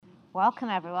Welcome,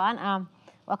 everyone.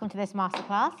 Welcome to this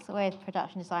masterclass with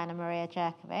production designer Maria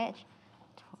Jerkovic,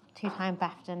 two-time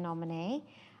BAFTA nominee.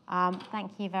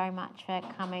 Thank you very much for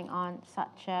coming on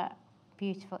such a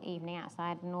beautiful evening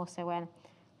outside, and also when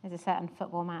there's a certain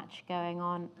football match going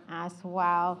on as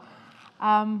well.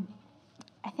 I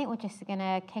think we're just going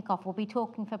to kick off. We'll be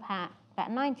talking for about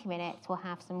 90 minutes. We'll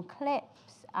have some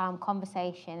clips,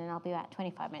 conversation, and I'll be about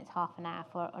 25 minutes, half an hour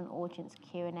for an audience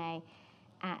Q&A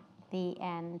at the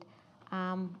end.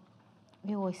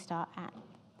 We always start at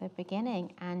the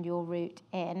beginning and your route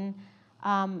in.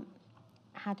 How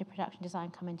did production design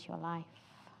come into your life?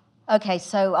 Okay,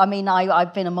 so I mean,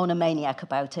 I've been a monomaniac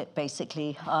about it,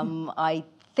 basically. I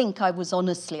think I was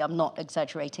honestly, I'm not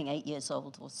exaggerating, 8 years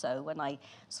old or so when I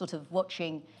sort of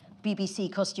watching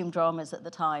BBC costume dramas at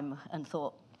the time and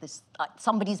thought,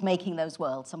 somebody's making those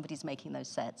worlds, somebody's making those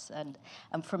sets. And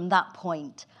from that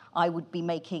point, I would be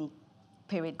making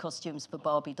period costumes for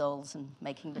Barbie dolls and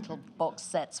making little box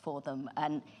sets for them.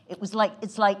 And it was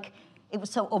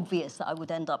so obvious that I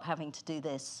would end up having to do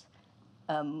this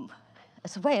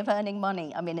as a way of earning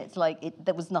money. I mean, it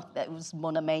was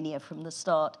monomania from the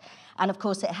start. And of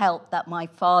course, it helped that my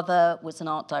father was an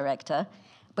art director,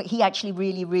 but he actually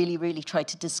really, really, really tried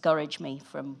to discourage me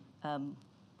from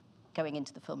going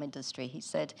into the film industry. He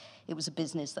said it was a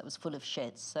business that was full of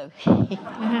shit, so.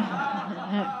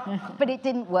 But it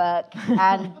didn't work,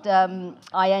 and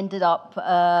I ended up,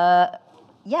 I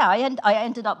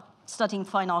ended up studying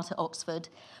fine art at Oxford.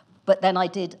 But then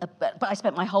but I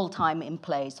spent my whole time in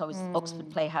plays. So I was Oxford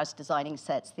Playhouse designing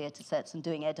sets, theatre sets, and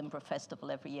doing Edinburgh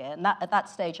Festival every year. And at that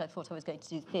stage, I thought I was going to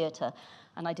do theatre.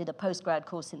 And I did a postgrad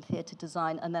course in theatre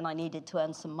design, and then I needed to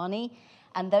earn some money.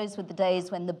 And those were the days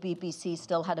when the BBC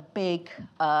still had a big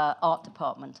art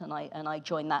department, and I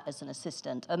joined that as an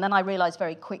assistant. And then I realized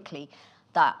very quickly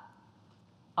that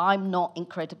I'm not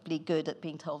incredibly good at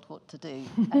being told what to do,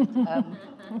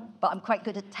 but I'm quite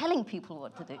good at telling people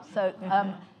what to do. So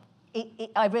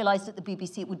I realized at the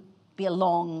BBC it would be a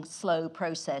long, slow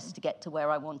process to get to where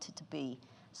I wanted to be.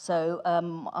 So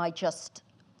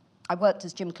I worked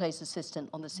as Jim Clay's assistant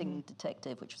on The Singing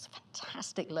Detective, which was a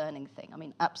fantastic learning thing. I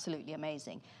mean, absolutely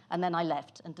amazing. And then I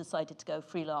left and decided to go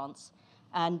freelance.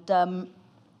 And I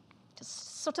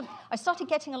started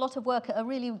getting a lot of work at a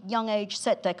really young age,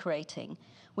 set decorating,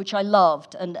 which I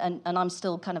loved and I'm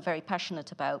still kind of very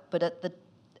passionate about.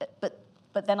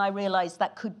 But then I realized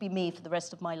that could be me for the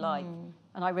rest of my life.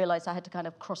 And I realized I had to kind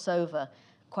of cross over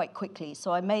quite quickly.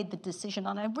 So I made the decision,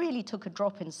 and I really took a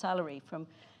drop in salary from,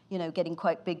 getting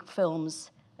quite big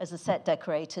films as a set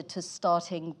decorator to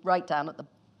starting right down at the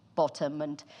bottom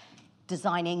and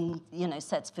designing,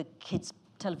 sets for kids'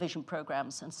 television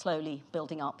programs and slowly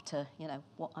building up to,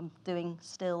 what I'm doing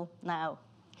still now.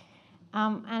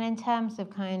 And in terms of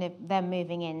kind of them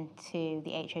moving into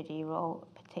the HOD role,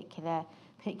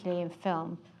 particularly in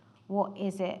film, what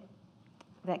is it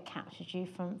that captures you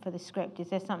for the script? Is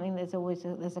there something there's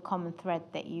a common thread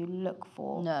that you look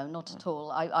for? No, not at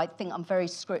all. I think I'm very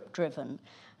script driven,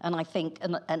 and I think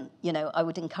and I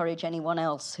would encourage anyone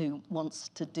else who wants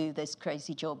to do this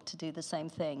crazy job to do the same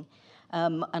thing.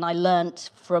 And I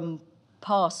learnt from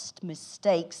past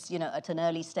mistakes, at an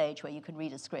early stage where you can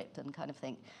read a script and kind of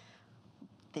think,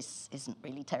 this isn't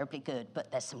really terribly good,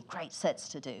 but there's some great sets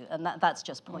to do, and that's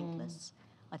just pointless.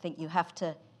 I think you have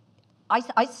to.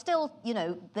 I still,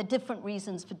 there are different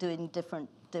reasons for doing different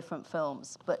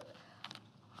films, but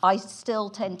I still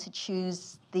tend to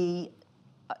choose the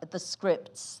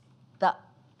scripts that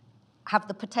have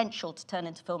the potential to turn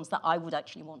into films that I would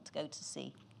actually want to go to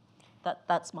see.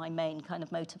 That's my main kind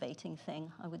of motivating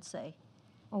thing, I would say.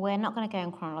 Well, we're not going to go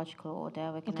in chronological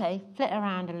order. We're going to flit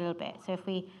around a little bit. So if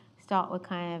we start with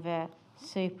kind of a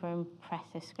super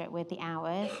impressive script with The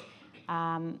Hours.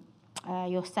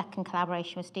 Your second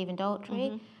collaboration with Stephen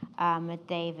Daldry, a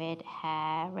David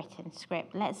Hare written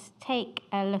script. Let's take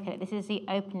a look at it. This is the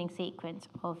opening sequence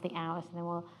of The Hours, and then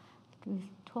we'll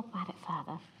talk about it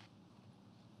further.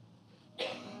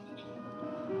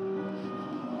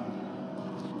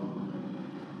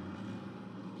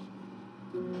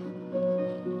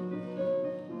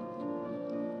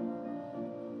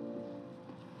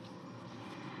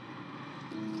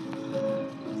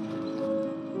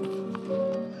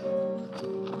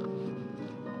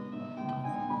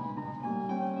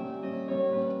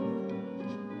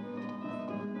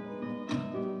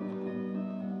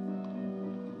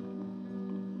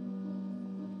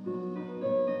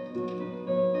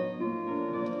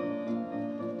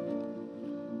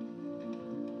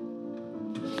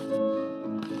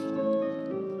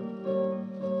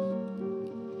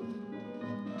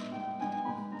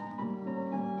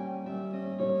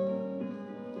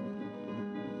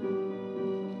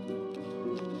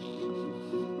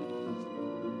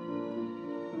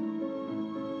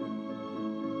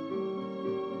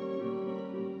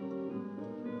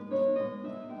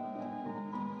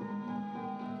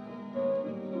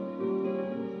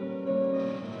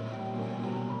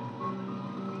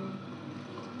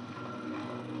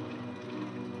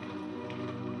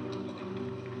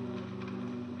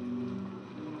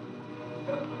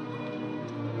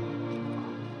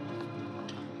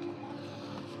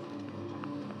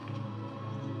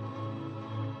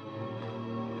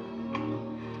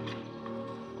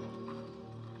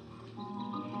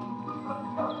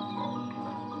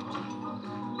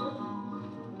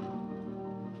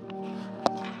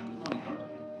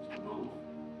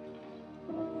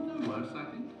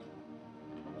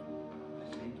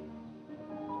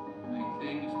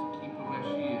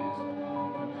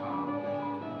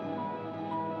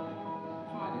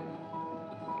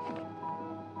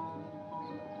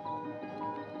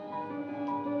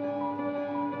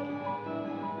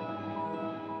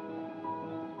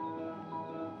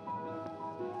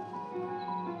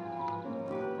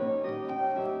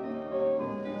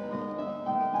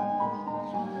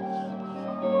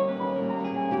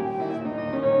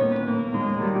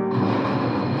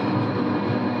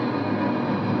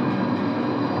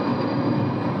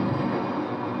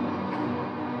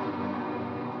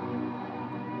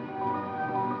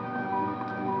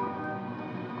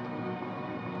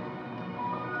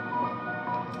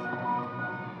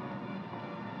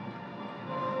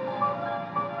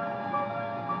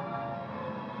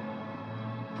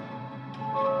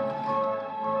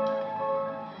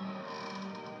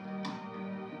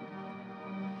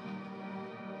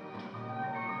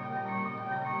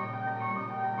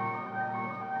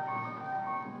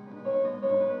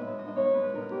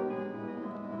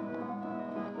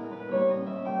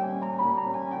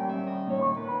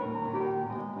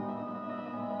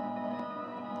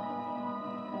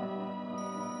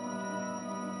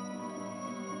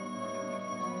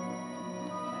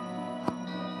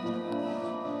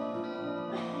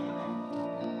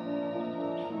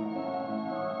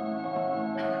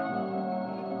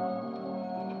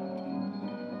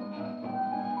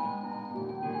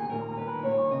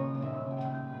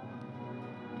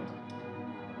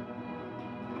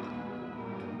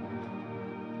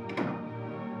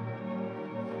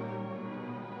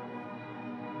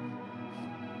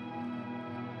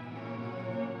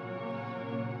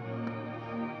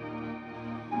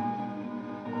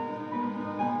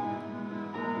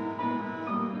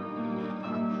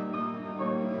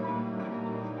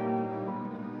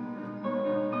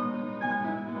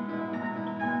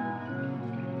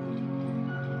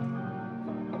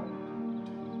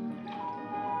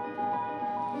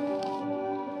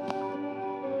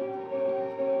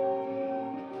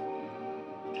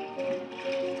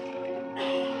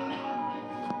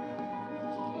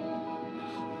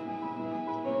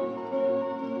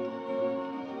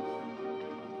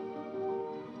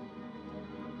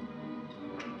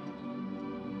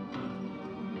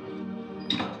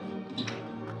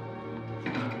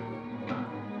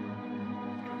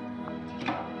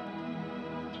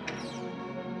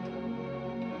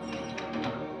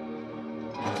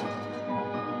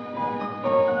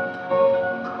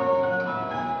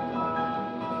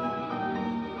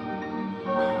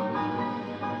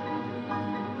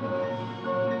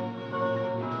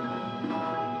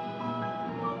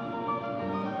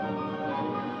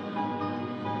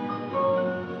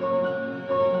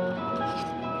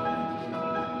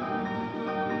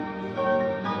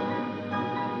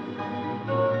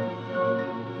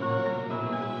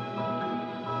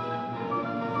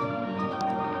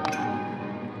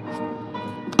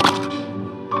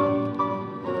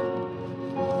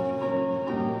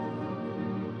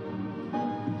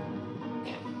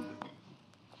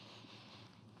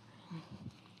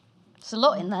 It's a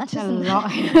lot in that, a isn't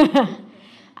lot.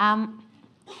 it?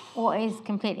 What is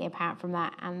completely apparent from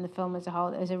that and the film as a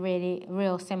whole, there's a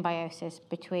real symbiosis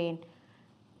between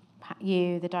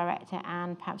you, the director,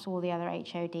 and perhaps all the other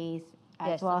HODs as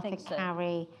Yes, well, I think to so.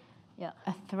 carry Yeah.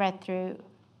 a thread through.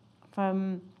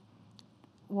 From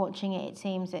watching it, it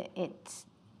seems that it's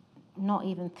not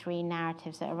even three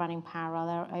narratives that are running parallel,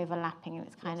 they're overlapping, and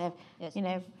it's kind of, you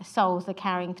know, souls are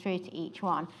carrying through to each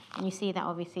one. And you see that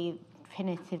obviously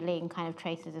definitively in kind of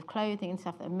traces of clothing and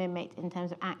stuff that are mimicked in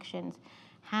terms of actions.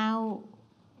 How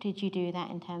did you do that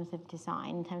in terms of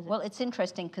design? In terms of Well, it's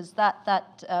interesting because that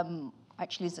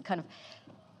actually is a kind of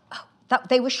that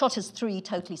they were shot as three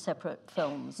totally separate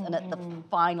films, and at the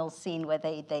final scene where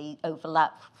they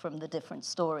overlap from the different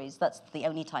stories, that's the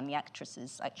only time the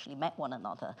actresses actually met one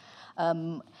another.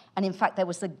 And in fact, there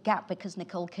was a gap because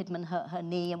Nicole Kidman hurt her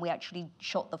knee, and we actually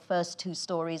shot the first two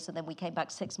stories, and then we came back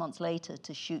 6 months later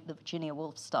to shoot the Virginia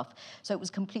Woolf stuff. So it was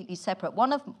completely separate.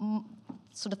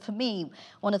 Sort of for me,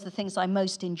 one of the things I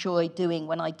most enjoy doing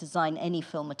when I design any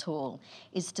film at all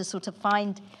is to sort of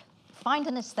find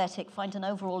an aesthetic, find an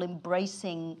overall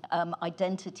embracing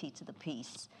identity to the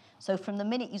piece. So from the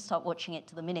minute you start watching it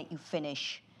to the minute you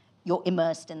finish, you're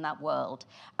immersed in that world.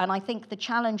 And I think the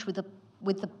challenge with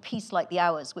a piece like The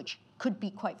Hours, which could be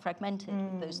quite fragmented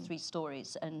with those three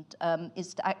stories, and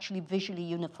is to actually visually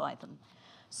unify them.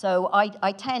 So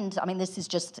I tend, I mean, this is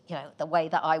just, you know, the way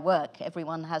that I work.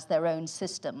 Everyone has their own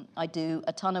system. I do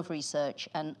a ton of research,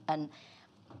 and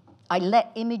I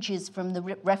let images from the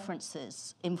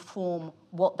references inform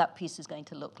what that piece is going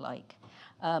to look like.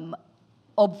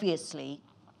 Obviously,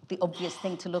 the obvious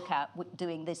thing to look at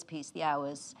doing this piece, The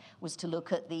Hours, was to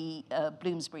look at the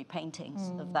Bloomsbury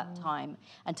paintings of that time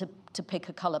and to pick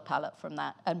a color palette from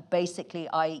that. And basically,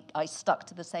 I stuck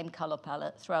to the same color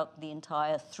palette throughout the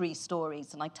entire three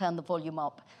stories, and I turned the volume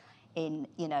up in,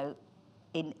 you know,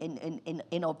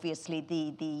 in obviously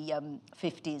the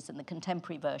 50s and the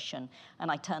contemporary version, and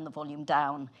I turned the volume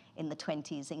down in the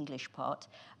 20s English part.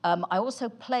 I also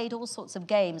played all sorts of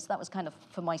games. That was kind of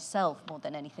for myself more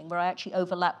than anything, where I actually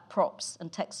overlapped props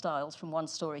and textiles from one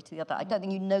story to the other. I don't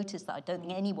think you noticed that. I don't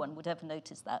think anyone would ever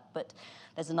notice that. But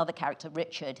there's another character,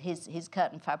 Richard. His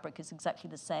curtain fabric is exactly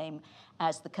the same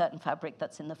as the curtain fabric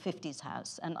that's in the 50s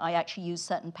house. And I actually use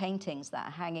certain paintings that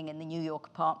are hanging in the New York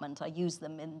apartment. I use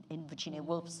them in Virginia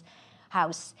Woolf's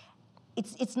house. It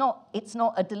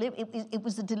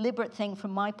was a deliberate thing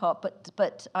from my part,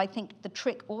 but I think the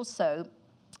trick also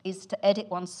is to edit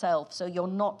oneself so you're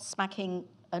not smacking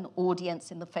an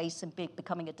audience in the face and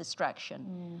becoming a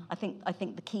distraction. I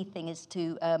think the key thing is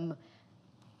to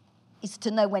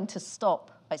know when to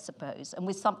stop, I suppose. And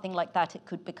with something like that, it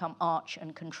could become arch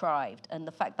and contrived. And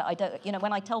the fact that I don't, you know,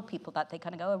 when I tell people that, they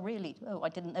kind of go, "Oh, really? Oh, I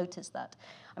didn't notice that."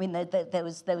 I mean, there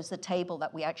was a table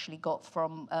that we actually got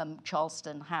from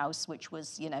Charleston House, which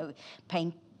was, you know,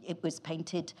 it was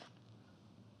painted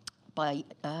by.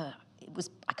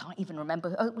 I can't even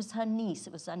remember. Oh, it was her niece.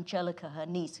 It was Angelica, her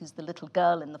niece, who's the little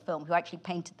girl in the film, who actually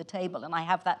painted the table. And I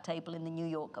have that table in the New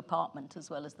York apartment as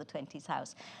well as the 20s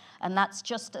house. And that's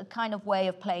just a kind of way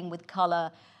of playing with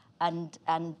color and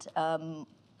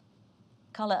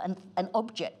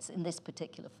objects in this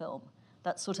particular film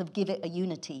that sort of give it a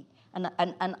unity. And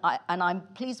I'm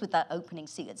pleased with that opening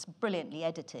scene. It's brilliantly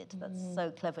edited. That's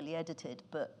so cleverly edited.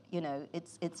 But you know,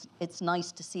 it's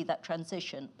nice to see that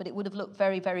transition. But it would have looked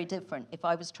very, very different if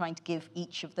I was trying to give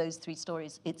each of those three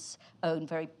stories its own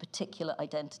very particular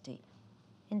identity.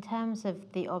 In terms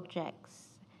of the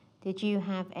objects, did you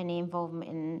have any involvement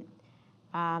in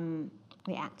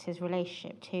the actors'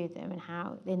 relationship to them, and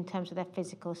how, in terms of their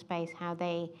physical space, how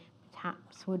they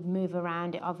perhaps would move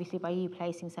around it? Obviously, by you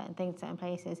placing certain things in certain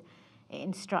places, it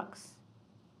instructs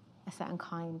a certain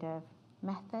kind of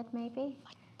method, maybe?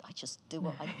 I just do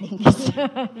what I think is...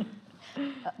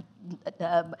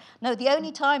 no, the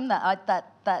only time that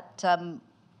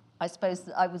I suppose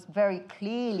I was very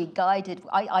clearly guided.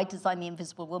 I designed The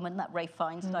Invisible Woman that Ralph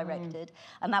Fiennes directed,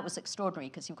 and that was extraordinary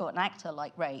because you've got an actor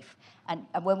like Ralph, and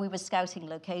when we were scouting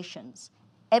locations,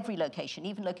 every location,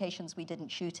 even locations we didn't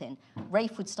shoot in,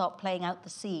 Ralph would start playing out the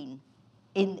scene.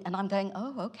 And I'm going,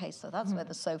 oh, okay, so that's where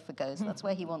the sofa goes. That's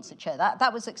where he wants a chair.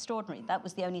 That was extraordinary. That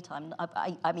was the only time.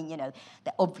 I mean, you know,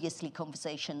 there are obviously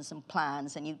conversations and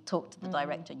plans, and you talk to the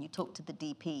director and you talk to the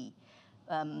DP.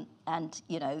 And,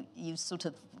 you know, you sort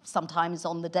of, sometimes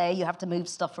on the day you have to move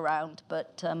stuff around,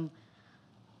 but no.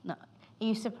 Are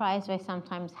you surprised by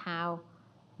sometimes how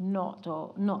not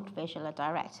visual a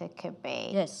director could be?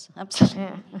 Yes,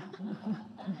 absolutely.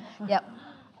 Yeah.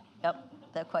 Yep.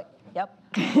 They're quite, yep.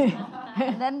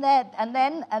 and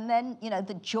then, you know,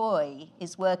 the joy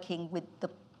is working with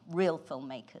real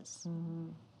filmmakers.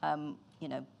 You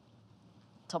know,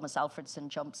 Thomas Alfredson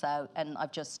jumps out, and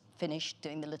I've just finished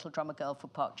doing The Little Drummer Girl for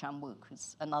Park Chan-wook,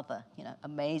 who's another, you know,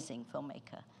 amazing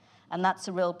filmmaker. And that's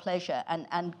a real pleasure.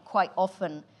 And quite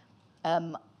often,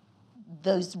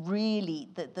 those really,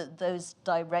 those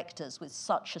directors with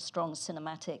such a strong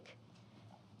cinematic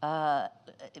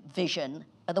vision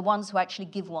are the ones who actually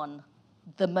give one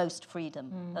the most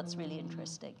freedom. That's really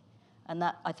interesting. And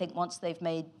that, I think, once they've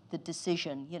made the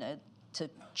decision, you know, to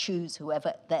choose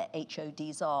whoever their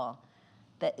HODs are,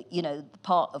 that, you know,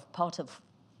 part of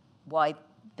why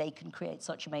they can create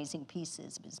such amazing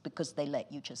pieces is because they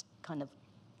let you just kind of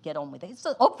get on with it. It's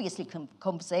obviously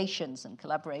conversations and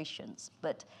collaborations,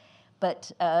 but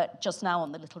just now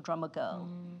on The Little Drummer Girl,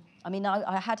 I mean,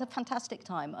 I had a fantastic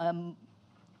time.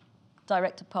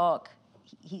 Director Park,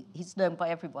 he's known by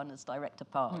everyone as Director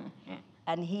Park,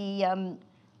 and he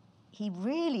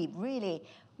really, really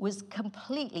was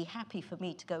completely happy for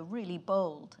me to go really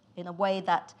bold in a way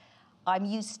that I'm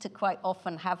used to quite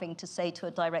often having to say to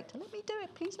a director, let me do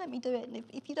it, please let me do it. And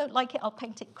if you don't like it, I'll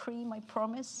paint it cream, I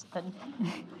promise. And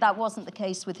that wasn't the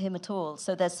case with him at all.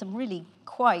 So there's some really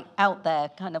quite out there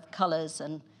kind of colours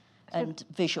and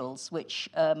visuals, which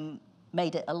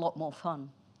made it a lot more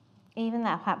fun. Even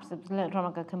that, perhaps The Little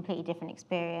Drummer Girl, a completely different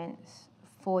experience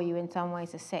for you in some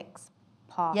ways, a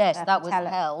 6-part. Yes, that was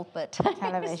hell, but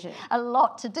television. a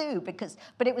lot to do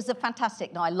but it was a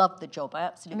fantastic. No, I loved the job. I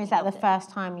absolutely. I mean, is that the first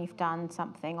time you've done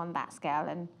something on that scale?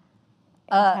 And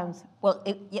in terms, well,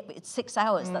 it's 6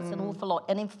 hours. That's an awful lot.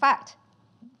 And in fact,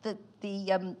 the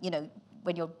you know,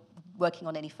 when you're working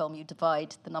on any film, you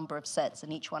divide the number of sets,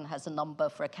 and each one has a number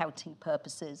for accounting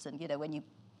purposes. And you know, when you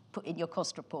put in your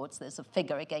cost reports, there's a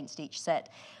figure against each set.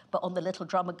 But on The Little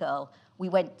Drummer Girl, we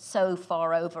went so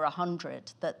far over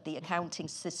 100 that the accounting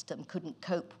system couldn't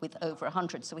cope with over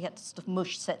 100. So we had to sort of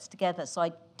mush sets together. So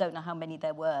I don't know how many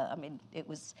there were. I mean, it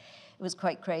was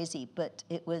quite crazy, but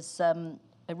it was a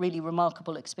really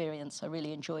remarkable experience. I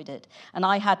really enjoyed it. And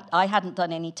I hadn't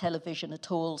done any television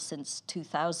at all since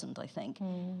 2000, I think.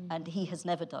 And he has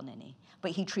never done any.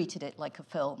 But he treated it like a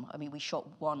film. I mean, we shot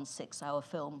one 6-hour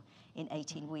film in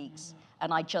 18 weeks.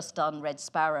 And I'd just done Red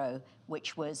Sparrow,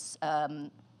 which was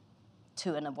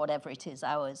 2 and whatever it is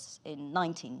hours in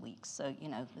 19 weeks. So, you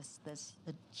know, there's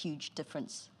a huge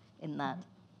difference in that.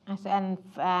 And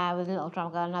with Little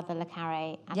Drummer Girl, another Le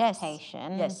Carre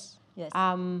adaptation. Yes.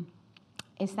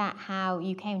 Is that how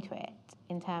you came to it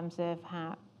in terms of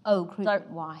how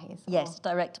recruitment-wise? Yes,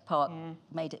 Director Park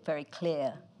made it very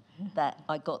clear that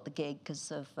I got the gig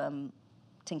because of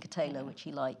Tinker Tailor, which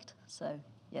he liked. So,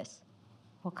 yes.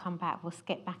 We'll come back. We'll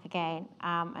skip back again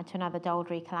to another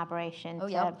Doldry collaboration to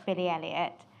yeah. Billy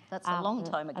Elliot. That's a long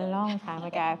time ago. A long time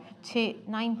ago. To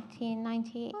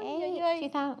 1998,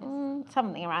 2000,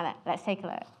 something around that. Let's take a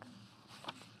look.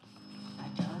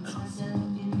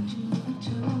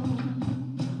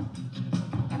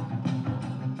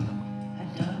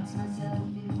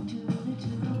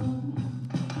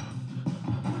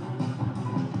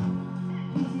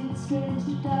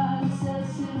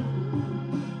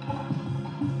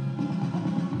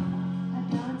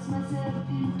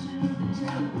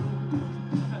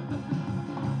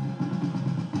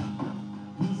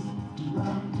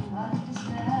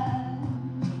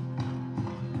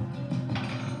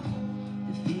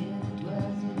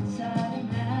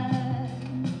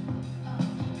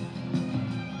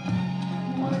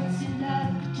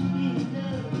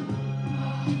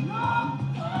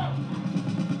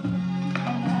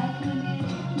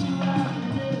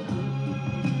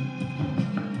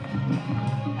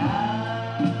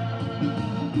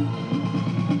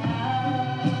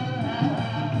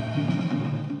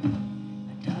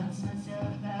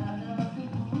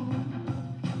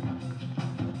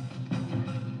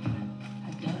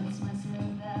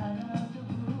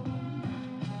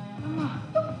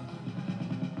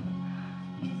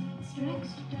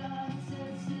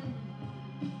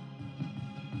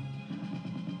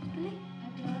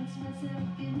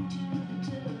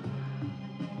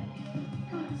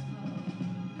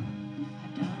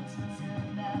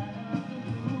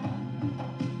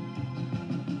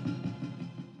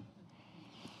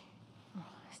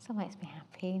 Still makes me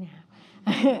happy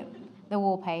now. The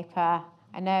wallpaper.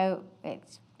 I know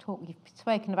you've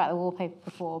spoken about the wallpaper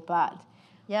before, but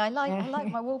yeah, I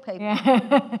like my wallpaper.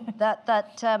 Yeah.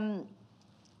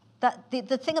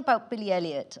 The thing about Billy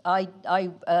Elliot,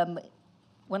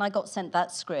 when I got sent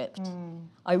that script,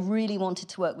 I really wanted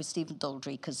to work with Stephen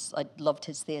Daldry because I loved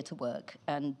his theatre work.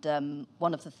 And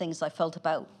one of the things I felt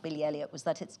about Billy Elliot was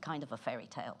that it's kind of a fairy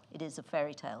tale. It is a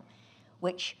fairy tale,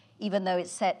 which, even though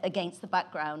it's set against the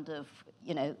background of,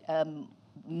 you know,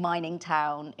 mining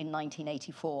town in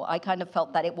 1984. I kind of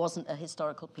felt that it wasn't a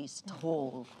historical piece at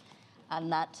all,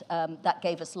 and that that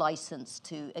gave us license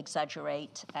to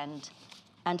exaggerate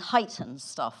and heighten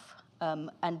stuff,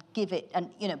 and give it, and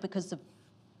because of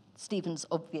Stephen's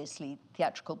obviously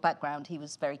theatrical background, he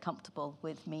was very comfortable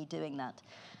with me doing that.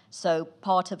 So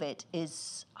part of it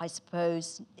is, I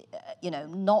suppose,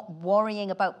 not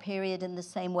worrying about period in the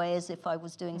same way as if I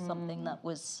was doing something that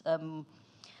was,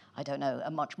 I don't know, a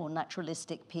much more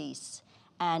naturalistic piece,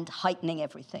 and heightening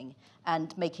everything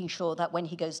and making sure that when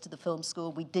he goes to the film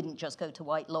school, we didn't just go to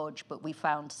White Lodge, but we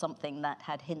found something that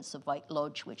had hints of White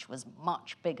Lodge, which was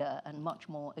much bigger and much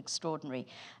more extraordinary.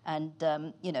 And,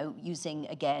 using,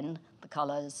 again, the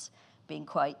colors, being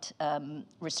quite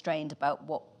restrained about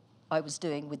what I was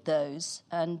doing with those.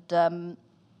 And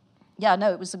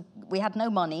we had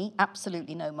no money,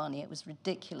 absolutely no money. It was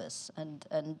ridiculous, and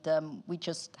we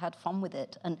just had fun with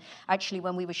it. And actually,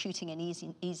 when we were shooting in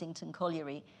Easington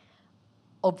Colliery,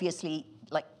 obviously,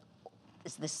 like,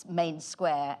 it's this main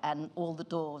square, and all the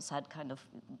doors had kind of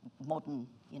modern,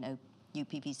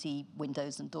 UPVC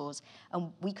windows and doors,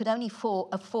 and we could only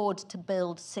afford to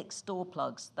build 6 door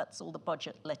plugs. That's all the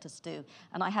budget let us do.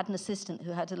 And I had an assistant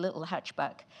who had a little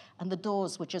hatchback, and the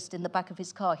doors were just in the back of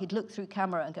his car. He'd look through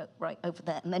camera and go, right, over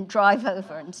there, and then drive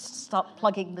over and start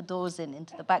plugging the doors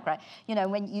into the background.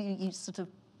 When you sort of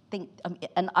think,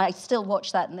 and I still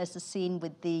watch that, and there's a scene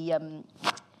with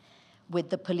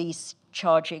the police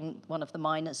charging one of the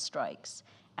miners' strikes,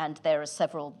 and there are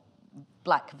several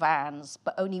black vans,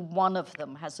 but only one of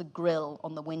them has a grill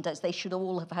on the windows. They should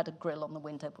all have had a grill on the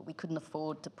window, but we couldn't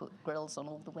afford to put grills on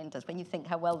all the windows. When you think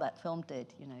how well that film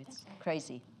did, it's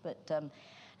crazy. But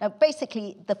now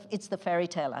basically, it's the fairy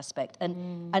tale aspect,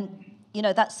 and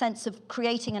that sense of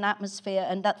creating an atmosphere,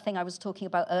 and that thing I was talking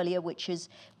about earlier, which is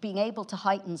being able to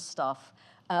heighten stuff,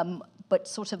 but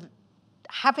sort of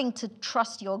having to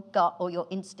trust your gut or your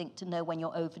instinct to know when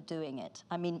you're overdoing it.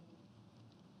 I mean,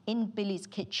 in Billy's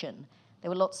kitchen, there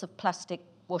were lots of plastic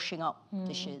washing up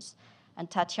dishes. And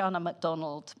Tatiana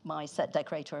MacDonald, my set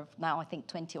decorator of now, I think,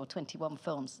 20 or 21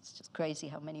 films, it's just crazy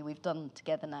how many we've done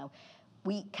together now,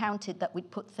 we counted that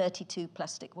we'd put 32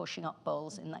 plastic washing up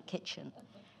bowls in that kitchen.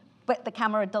 But the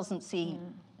camera doesn't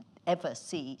ever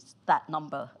see that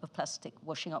number of plastic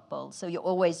washing up bowls. So you're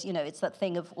always, it's that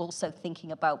thing of also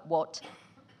thinking about what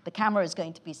the camera is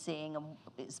going to be seeing, and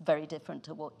it's very different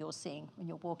to what you're seeing when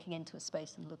you're walking into a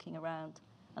space and looking around.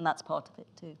 And that's part of it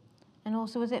too. And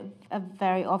also, was it a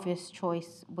very obvious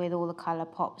choice with all the colour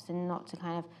pops and not to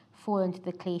kind of fall into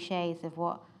the cliches of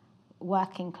what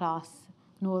working class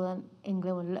Northern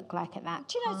England would look like at that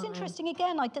Do you know, it's interesting,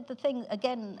 again, I did the thing,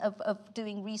 again, of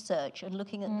doing research and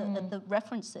looking at the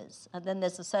references. And then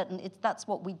there's a certain, that's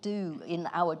what we do in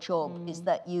our job, is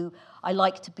that I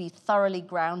like to be thoroughly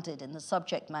grounded in the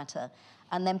subject matter,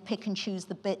 and then pick and choose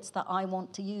the bits that I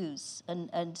want to use,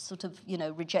 and sort of,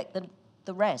 reject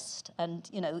the rest. And,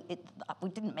 we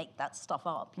didn't make that stuff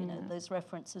up, those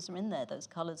references are in there, those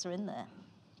colours are in there.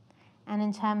 And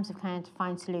in terms of kind of to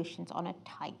find solutions on a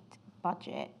tight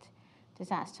budget, does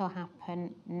that still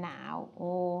happen now,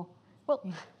 or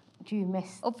do you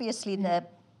miss? Obviously, they're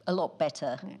a lot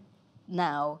better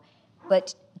now,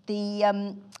 but I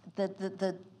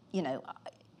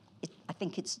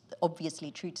think it's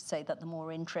obviously true to say that the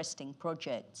more interesting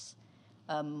projects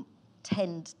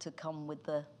tend to come with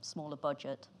the smaller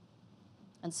budget,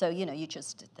 and so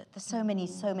there's so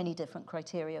many different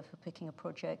criteria for picking a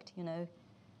project,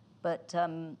 but.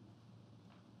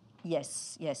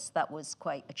 Yes, that was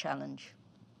quite a challenge.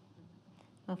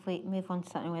 If we move on to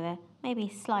something with a maybe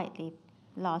slightly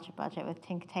larger budget with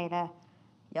Tinker Tailor.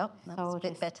 Yep, that was a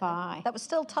bit better. Spy. That was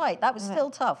still tight. That was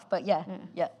still tough, but yeah.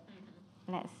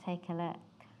 Let's take a look.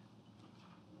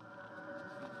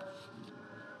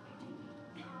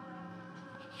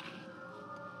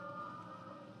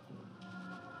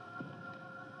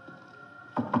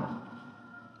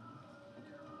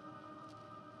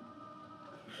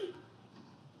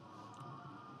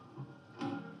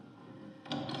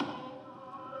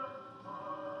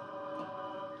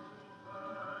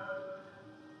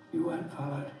 You weren't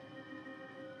followed.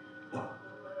 No.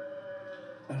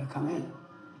 Better come in.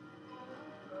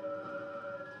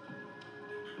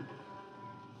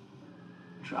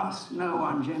 Trust no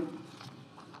one, Jim.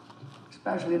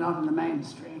 Especially not in the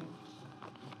mainstream.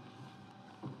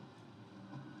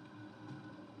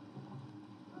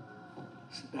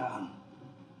 Sit down.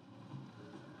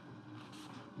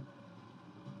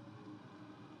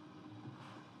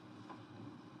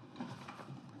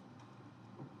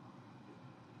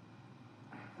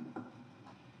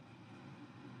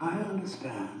 I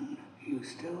understand you you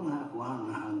still have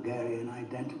one Hungarian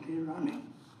identity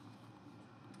running?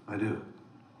 I do.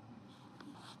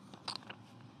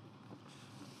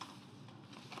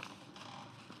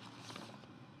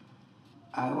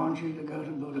 I want you to go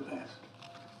to Budapest.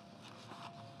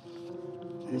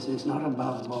 This is not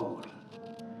above board.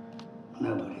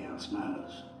 Nobody else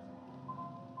knows.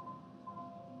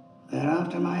 They're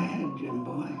after my head, Jim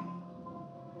boy.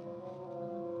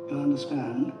 You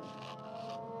understand?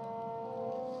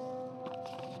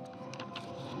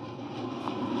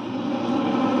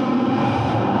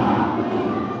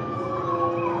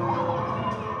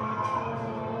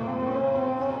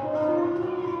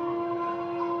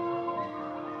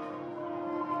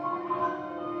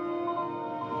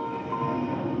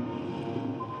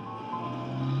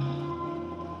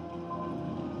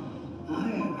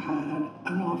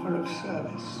 Of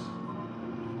service.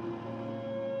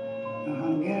 The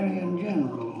Hungarian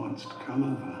general wants to come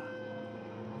over.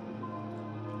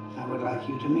 I would like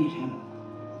you to meet him.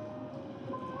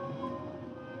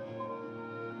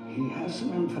 He has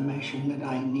some information that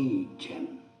I need,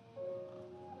 Jim.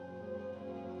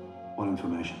 What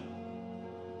information?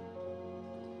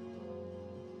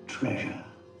 Treasure.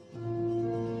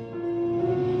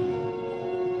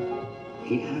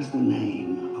 He has the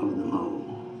name of the mole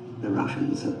the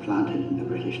Russians have planted in the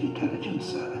British intelligence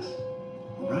service,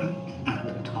 right at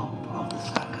the top of the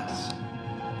circus.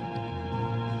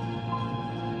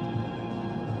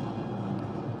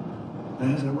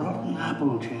 There's a rotten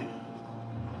apple, Jim.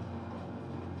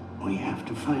 We have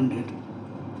to find it.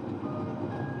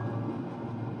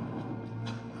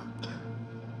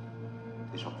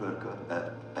 És a pörkölt?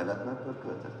 Evett meg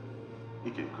pörköltet?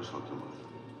 Igen, köszöntöm.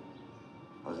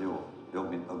 Az jó. Jobb,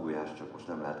 mint a gulyás, csak most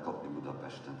nem lehet kapni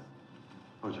Budapesten.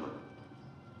 Hogy van?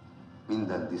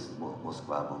 Minden diszt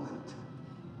Moszkvába ment.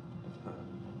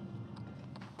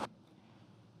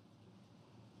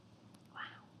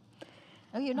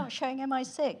 Oh, you're not showing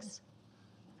MI6?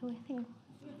 I think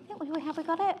have we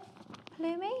got it,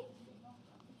 Palumi?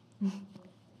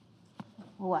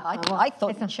 Well, I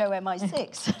thought you'd show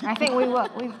MI6. I think we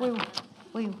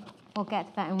will get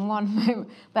to that in one moment.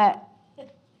 But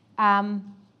a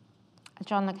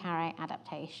John le Carré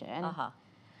adaptation.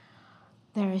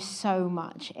 There is so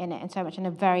much in it, and so much in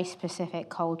a very specific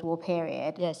Cold War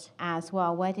period. Yes. As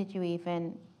well. Where did you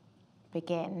even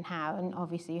begin? How? And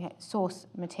obviously you had source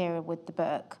material with the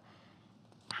book.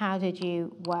 How did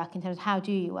you work in terms of how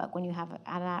do you work when you have an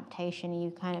adaptation? Are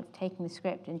you kind of taking the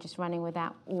script and just running with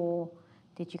that, or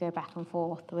did you go back and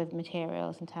forth with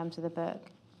materials in terms of the book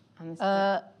and the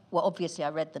script? Well, obviously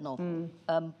I read the novel,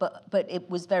 but it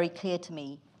was very clear to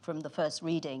me from the first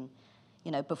reading,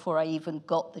 you know, before I even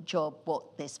got the job,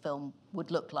 what this film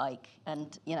would look like.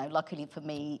 And, you know, luckily for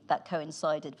me, that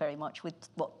coincided very much with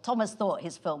what Thomas thought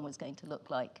his film was going to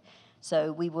look like.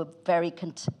 So we were very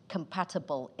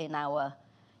compatible in our,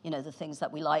 you know, the things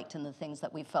that we liked and the things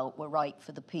that we felt were right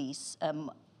for the piece.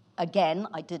 Again,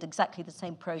 I did exactly the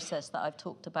same process that I've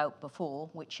talked about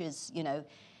before, which is, you know,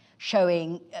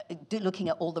 showing, looking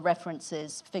at all the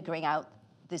references, figuring out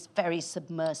this very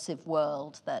submersive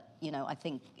world that, you know, I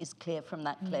think is clear from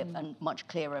that clip and much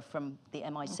clearer from the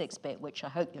MI6 bit, which I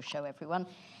hope you'll show everyone.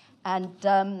 And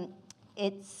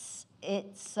it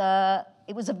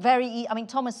was a very, I mean,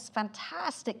 Thomas,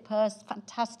 fantastic person,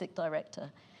 fantastic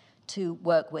director to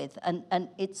work with. And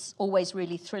it's always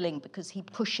really thrilling because he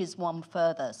pushes one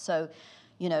further. So,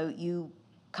 you know,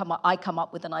 I come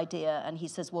up with an idea and he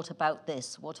says, what about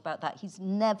this? What about that? He's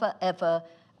never, ever,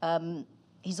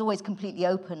 he's always completely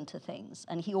open to things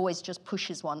and he always just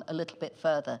pushes one a little bit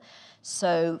further.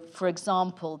 So, for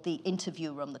example, the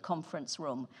interview room, the conference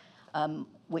room,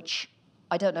 which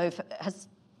I don't know if it has,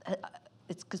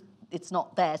 it's because it's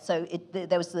not there. So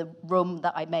there was the room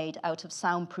that I made out of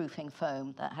soundproofing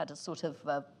foam that had a sort of,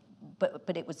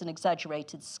 but it was an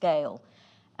exaggerated scale.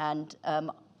 And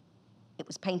it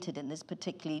was painted in this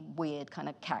particularly weird kind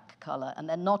of cack color. And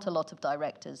there are not a lot of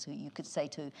directors who you could say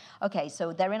to, okay,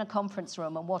 so they're in a conference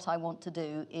room and what I want to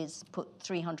do is put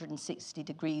 360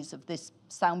 degrees of this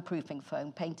soundproofing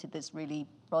foam painted this really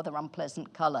rather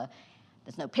unpleasant color.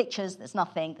 There's no pictures, there's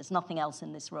nothing else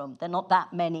in this room. There are not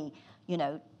that many, you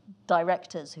know,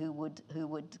 directors who would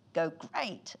go,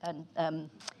 great. And,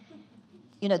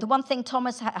 you know, the one thing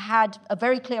Thomas had a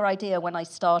very clear idea when I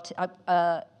started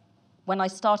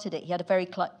it, he had a very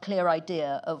clear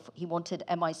idea of, he wanted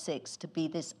MI6 to be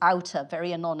this outer,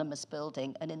 very anonymous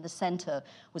building, and in the center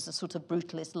was a sort of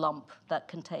brutalist lump that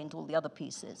contained all the other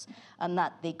pieces. And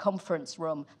that the conference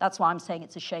room, that's why I'm saying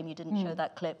it's a shame you didn't show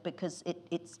that clip, because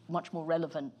it's much more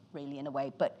relevant, really, in a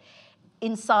way. But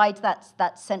inside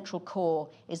that central core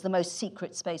is the most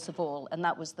secret space of all, and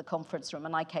that was the conference room.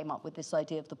 And I came up with this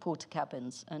idea of the porter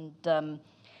cabins. And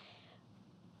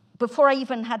before I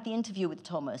even had the interview with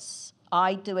Thomas,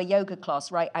 I do a yoga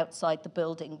class right outside the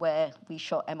building where we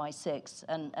shot MI6.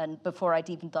 And before I'd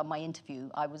even done my interview,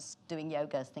 I was doing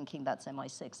yoga thinking that's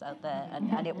MI6 out there.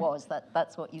 And it was.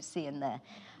 That's what you see in there.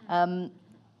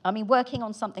 I mean, working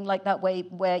on something like that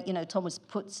where you know, Thomas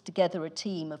puts together a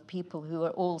team of people who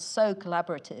are all so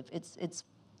collaborative, it's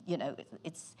you know,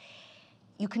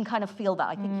 you can kind of feel that.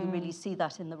 I think you really see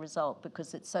that in the result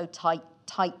because it's so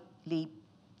tightly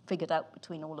figured out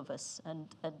between all of us, and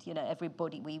you know,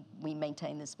 everybody, we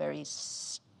maintain this very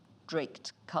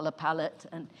strict color palette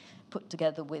and put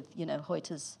together with, you know,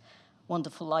 Hoyter's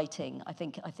wonderful lighting. I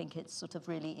think it's sort of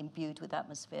really imbued with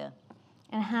atmosphere.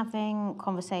 And having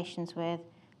conversations with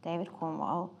David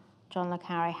Cornwell, John le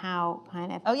Carre, how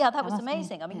kind of... Oh yeah, that was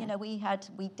amazing. I mean, you know, we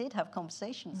did have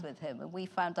conversations with him, and we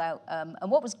found out, and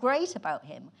what was great about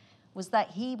him was that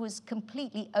he was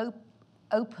completely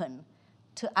open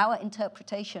to our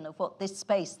interpretation of what this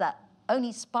space that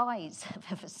only spies have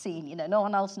ever seen. You know, no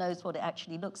one else knows what it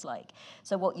actually looks like.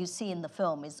 So what you see in the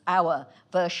film is our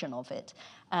version of it,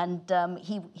 and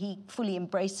he fully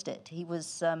embraced it. He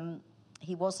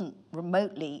wasn't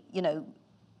remotely, you know,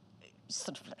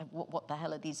 sort of what the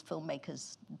hell are these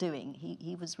filmmakers doing?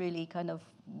 He was really kind of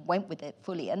went with it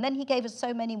fully. And then he gave us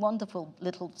so many wonderful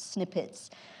little snippets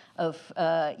of,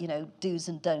 you know, do's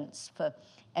and don'ts for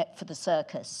the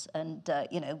circus, and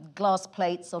you know, glass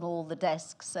plates on all the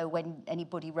desks, so when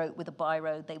anybody wrote with a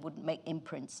biro, they wouldn't make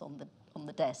imprints on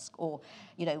the desk, or,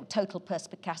 you know, total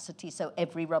perspicacity, so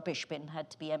every rubbish bin had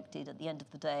to be emptied at the end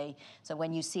of the day. So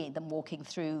when you see them walking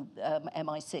through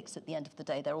MI6 at the end of the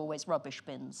day, there are always rubbish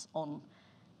bins on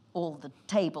all the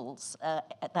tables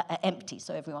that are empty,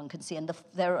 so everyone can see. And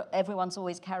everyone's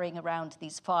always carrying around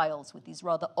these files with these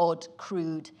rather odd,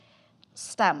 crude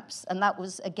stamps, and that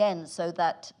was again so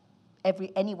that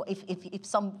if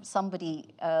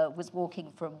somebody was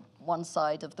walking from one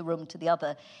side of the room to the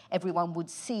other, everyone would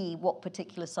see what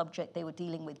particular subject they were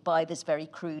dealing with by this very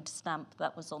crude stamp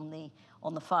that was on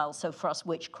the file. So for us,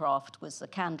 witchcraft was a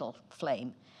candle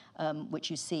flame, which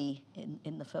you see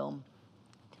in the film.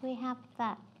 Do we have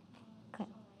that? Okay.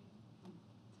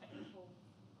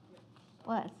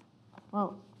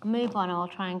 Well, move on, and I'll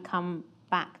try and come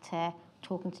back to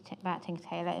talking about Tinker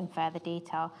Tailor in further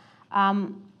detail.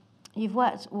 You've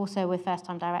worked also with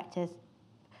first-time directors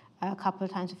a couple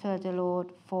of times, with Phil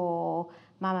Delord for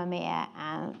Mamma Mia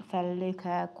and for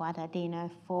Luca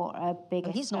Guadagnino for A Bigger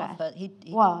Well, he's not first.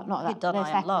 He'd not that. He'd done The I Am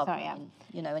second, Love, sorry, yeah. and,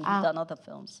 you know, and he'd done other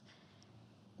films.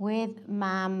 With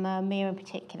Mamma Mia in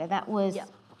particular, that was Yeah.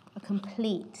 a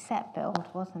complete set build,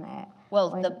 wasn't it?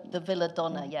 Well, the Villa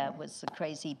Donna, was a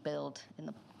crazy build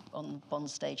on Bond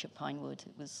stage at Pinewood.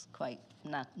 It was quite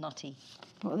nutty.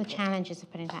 What were the challenges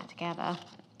of putting that together?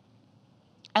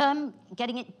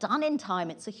 Getting it done in time.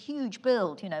 It's a huge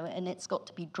build, you know, and it's got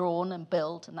to be drawn and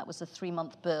built, and that was a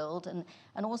 3-month build. And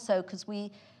also because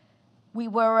we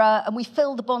were, and we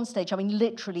filled the Bond stage, I mean,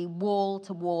 literally wall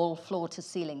to wall, floor to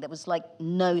ceiling. There was like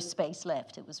no space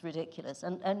left. It was ridiculous.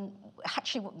 And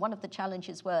actually one of the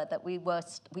challenges were that we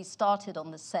started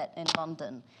on the set in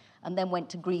London and then went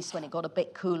to Greece when it got a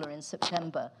bit cooler in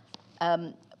September.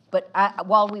 But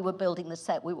while we were building the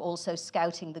set, we were also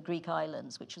scouting the Greek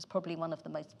islands, which was probably one of the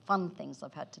most fun things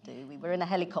I've had to do. We were in a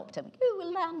helicopter.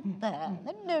 We'll land there.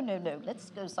 No, let's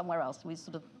go somewhere else. We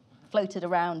sort of floated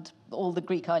around all the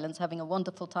Greek islands having a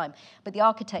wonderful time. But the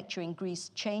architecture in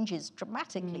Greece changes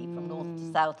dramatically from north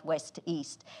to south, west to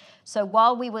east. So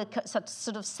while we were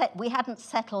sort of we hadn't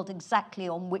settled exactly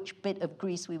on which bit of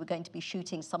Greece we were going to be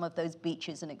shooting some of those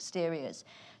beaches and exteriors.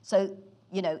 So,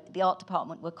 you know, the art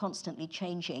department were constantly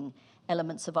changing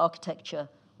elements of architecture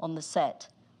on the set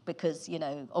because, you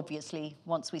know, obviously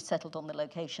once we settled on the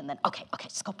location, then, okay,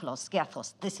 Skopelos,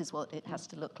 Skiathos, this is what it has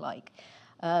to look like.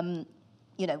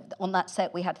 You know, on that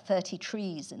set we had 30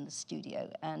 trees in the studio,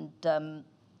 and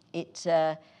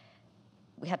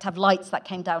we had to have lights that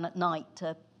came down at night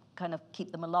to kind of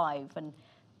keep them alive, and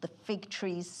the fig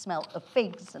trees smelt of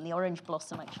figs, and the orange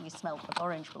blossom actually smelt of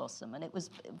orange blossom. And it was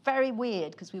very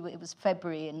weird because it was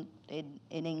February in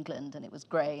England, and it was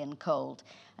grey and cold.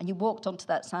 And you walked onto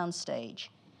that soundstage,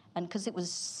 and because it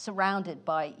was surrounded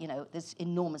by, you know, this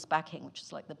enormous backing, which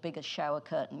is like the biggest shower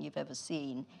curtain you've ever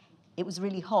seen, it was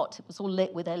really hot. It was all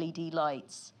lit with LED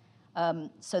lights,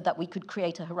 so that we could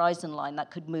create a horizon line that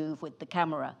could move with the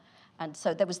camera. And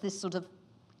so there was this sort of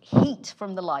heat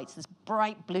from the lights, this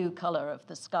bright blue color of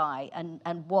the sky,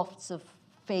 and wafts of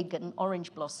fig and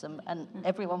orange blossom, and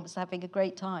everyone was having a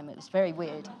great time. It was very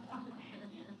weird.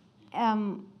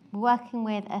 working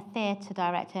with a theatre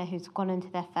director who's gone into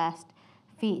their first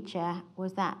feature,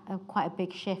 was that quite a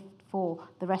big shift for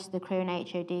the rest of the crew and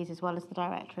HODs as well as the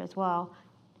director as well?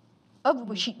 Oh,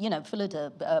 well, she,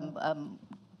 Phyllida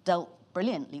dealt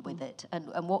brilliantly with it, and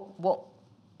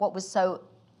what was so.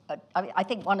 I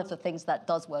think one of the things that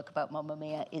does work about Mamma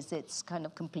Mia is its kind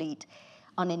of complete,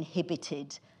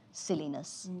 uninhibited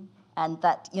silliness. And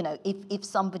that, if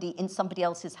somebody in somebody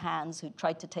else's hands who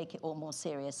tried to take it all more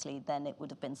seriously, then it would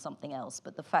have been something else.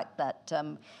 But the fact that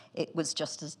it was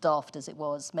just as daft as it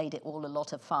was made it all a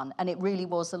lot of fun. And it really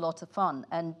was a lot of fun.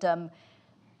 And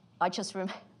I just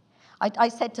remember, I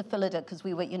said to Phyllida, because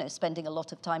we were, spending a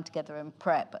lot of time together in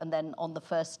prep, and then on the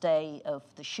first day of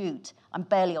the shoot, I'm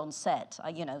barely on set.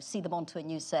 I, see them onto a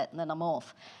new set, and then I'm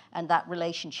off. And that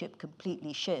relationship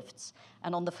completely shifts.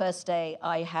 And on the first day,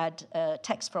 I had a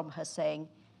text from her saying,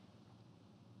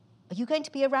 "Are you going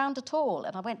to be around at all?"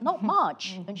 And I went, "Not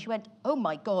much." And she went, "Oh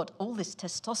my God, all this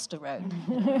testosterone."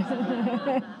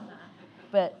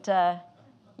 But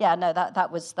yeah, no,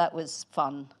 that was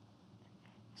fun.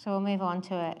 So we'll move on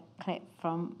to a clip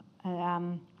from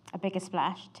A Bigger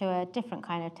Splash to a different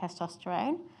kind of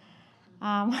testosterone.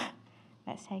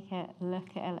 Let's take a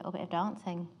look at a little bit of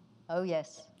dancing. Oh,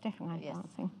 yes. Different kind of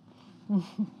dancing.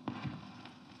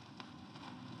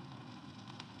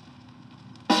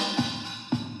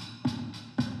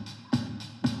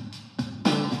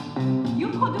 You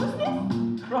produced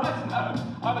this? Right, no.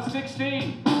 I was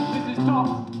 16. This is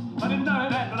top. I didn't know it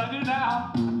then, but I do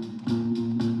now.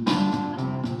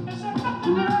 Is there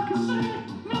nothing I can say?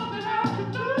 Nothing I can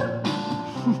do?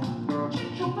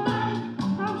 Change your mind.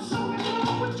 I'm so in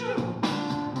love with you.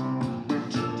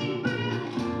 Too deep in,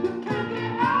 you can't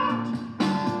get out.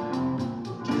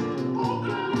 Just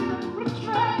broken in a rich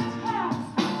man's house.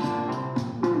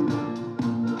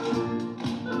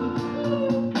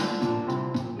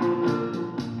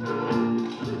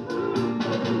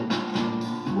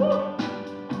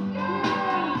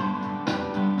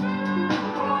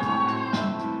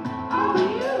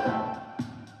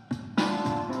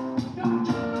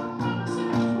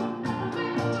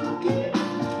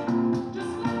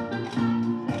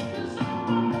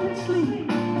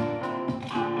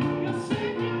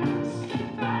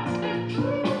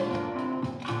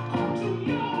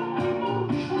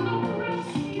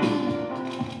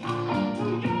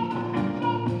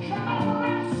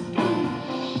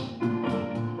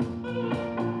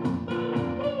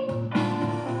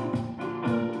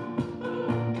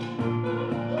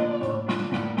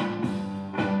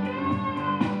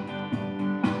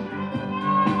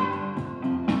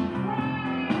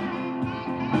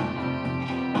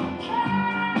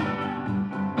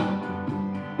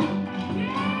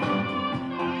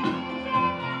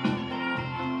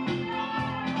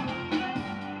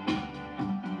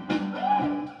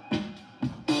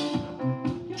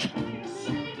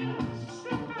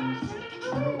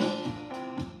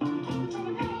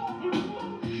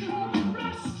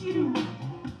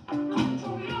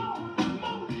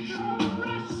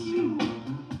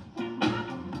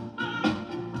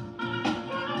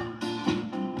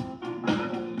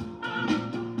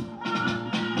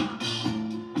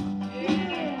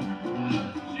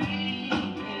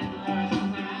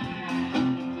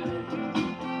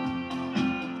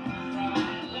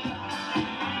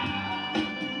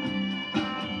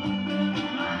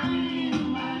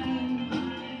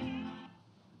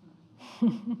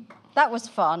 That was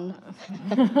fun.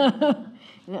 It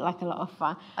looked like a lot of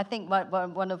fun. I think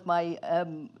one of my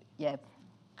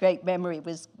great memory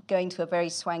was going to a very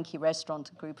swanky restaurant,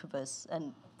 a group of us,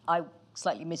 and I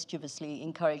slightly mischievously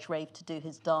encouraged Rafe to do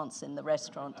his dance in the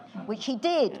restaurant, which he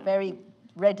did very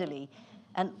readily.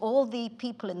 And all the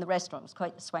people in the restaurant, it was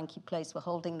quite a swanky place, were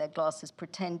holding their glasses,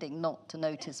 pretending not to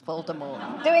notice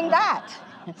Voldemort doing that.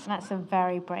 That's a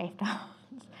very brave dance.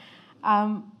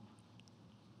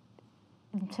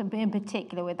 In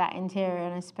particular with that interior,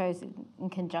 and I suppose in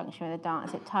conjunction with the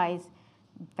dance, it ties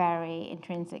very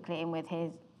intrinsically in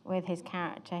with his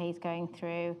character. He's going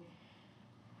through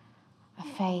a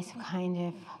phase of kind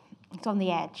of, it's on the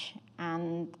edge,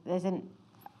 and there's an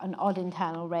odd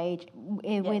internal rage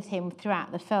with him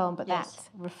throughout the film, but that's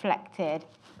reflected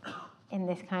in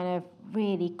this kind of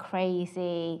really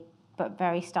crazy but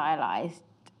very stylized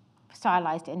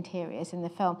interiors in the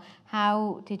film.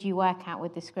 How did you work out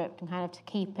with the script and kind of to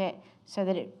keep it so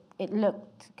that it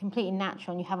looked completely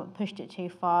natural and you haven't pushed it too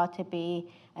far to be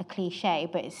a cliche,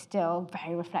 but it's still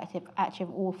very reflective actually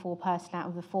of all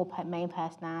the four main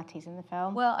personalities in the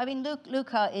film? Well, I mean,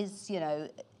 Luca is,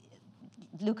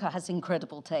 Luca has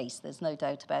incredible taste, there's no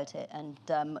doubt about it, and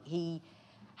he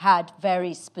had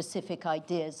very specific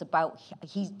ideas about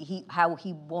how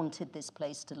he wanted this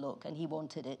place to look, and he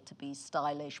wanted it to be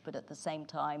stylish, but at the same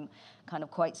time, kind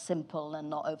of quite simple and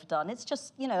not overdone. It's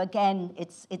just, you know, again,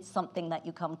 it's something that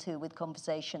you come to with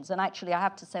conversations. And actually, I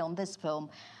have to say on this film,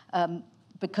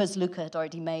 because Luca had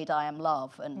already made I Am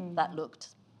Love, and that looked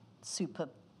super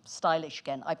stylish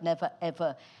again. I've never,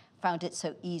 ever found it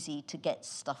so easy to get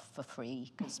stuff for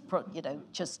free, because, you know,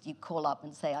 just you call up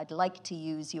and say, I'd like to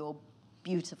use your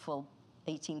beautiful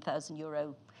 18,000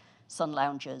 euro sun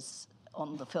loungers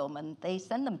on the film, and they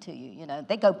send them to you. You know,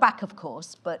 they go back, of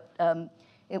course, but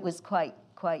it was quite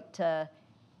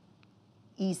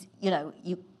easy. You know,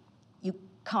 you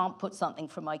can't put something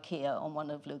from IKEA on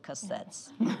one of Luca's sets.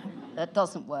 That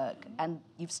doesn't work, and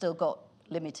you've still got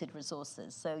limited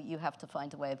resources, so you have to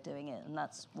find a way of doing it, and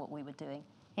that's what we were doing.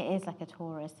 It is like a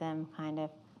tourism kind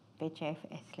of video for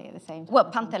Italy at the same time.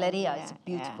 Well, Pantelleria is a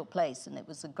beautiful place, and it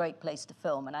was a great place to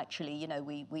film. And actually, you know,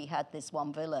 we had this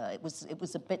one villa. It was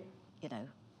a bit, you know,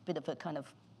 bit of a kind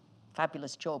of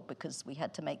fabulous job, because we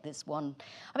had to make this one.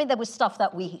 I mean, there was stuff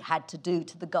that we had to do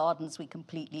to the gardens. We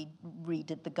completely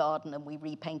redid the garden, and we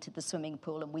repainted the swimming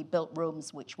pool, and we built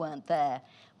rooms which weren't there.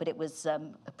 But it was a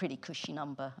pretty cushy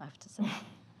number, I have to say.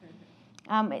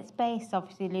 It's based,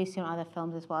 obviously, loosely on other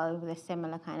films as well, with a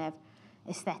similar kind of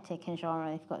aesthetic and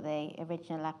genre. They've got the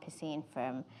original La Piscine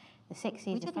from the 60s.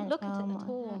 We didn't look at it at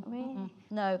all. Really?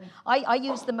 No, I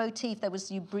used the motif. There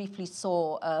was, you briefly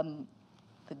saw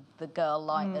the girl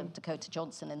like Dakota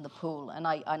Johnson in the pool, and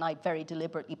I very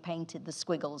deliberately painted the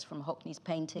squiggles from Hockney's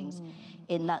paintings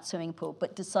in that swimming pool,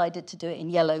 but decided to do it in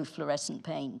yellow fluorescent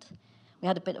paint. We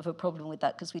had a bit of a problem with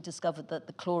that, because we discovered that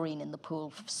the chlorine in the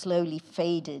pool slowly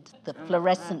faded the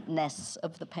fluorescentness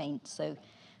of the paint, so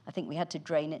I think we had to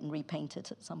drain it and repaint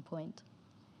it at some point.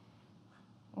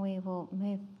 We will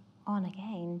move on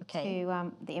again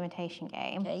to The Imitation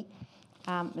Game. Okay.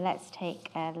 Let's take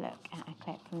a look at a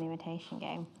clip from The Imitation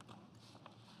Game.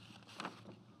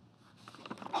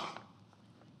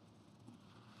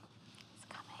 It's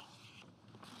coming.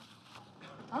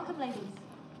 Welcome, ladies.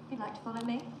 If you'd like to follow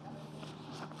me.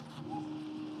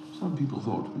 Some people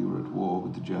thought we were at war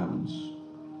with the Germans.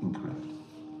 Incorrect.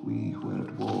 We were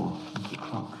at war with the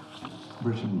clock.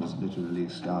 Britain was literally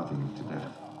starving to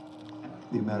death.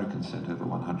 The Americans sent over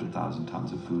 100,000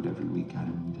 tons of food every week,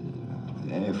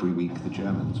 and every week the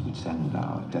Germans would send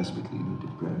our desperately needed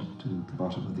bread to the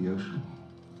bottom of the ocean.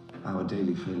 Our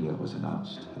daily failure was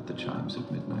announced at the chimes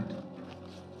of midnight,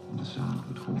 and the sound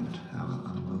would haunt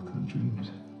our unwelcome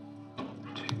dreams.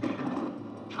 Tick.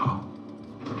 Tock.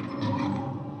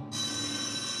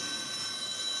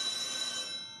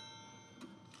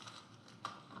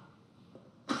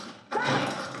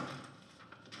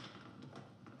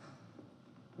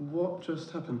 What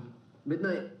just happened?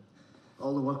 Midnight.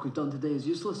 All the work we've done today is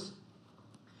useless.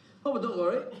 Oh, but don't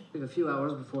worry. We have a few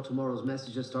hours before tomorrow's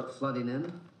messages start flooding in.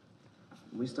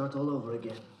 And we start all over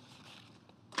again.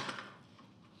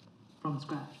 From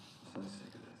scratch. So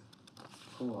sick of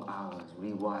this. 4 hours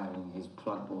rewiring his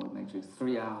plug board matrix,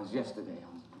 3 hours yesterday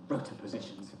on rotor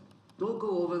positions. Don't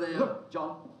go over there. Look,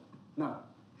 John. No.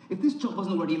 If this job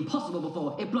wasn't already impossible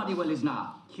before, it bloody well is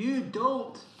now. You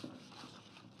don't.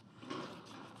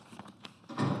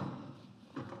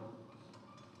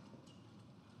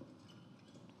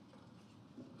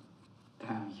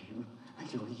 Damn you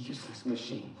and your useless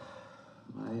machine.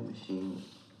 My machine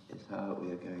is how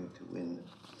we are going to win.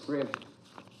 Really?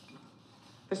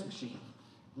 This machine?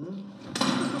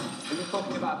 Are you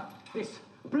talking about this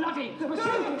bloody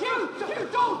machine? You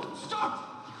don't!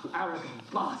 Stop! You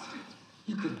arrogant bastard.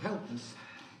 You could help us.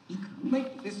 You could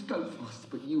make this go fast,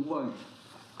 but you won't.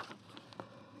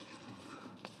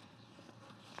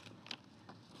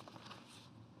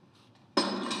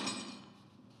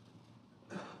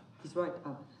 He's right,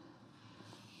 Albert.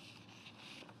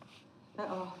 There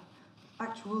are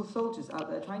actual soldiers out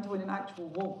there trying to win an actual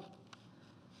war.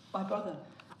 My brother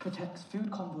protects food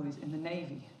convoys in the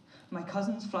Navy. My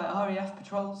cousins fly RAF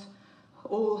patrols.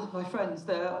 All my friends,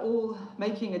 they're all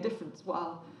making a difference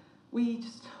while we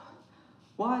just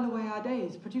while away our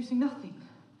days producing nothing.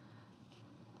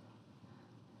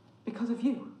 Because of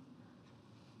you.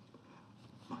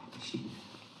 My machine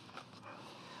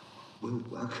will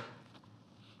work.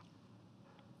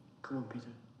 Come on, Peter.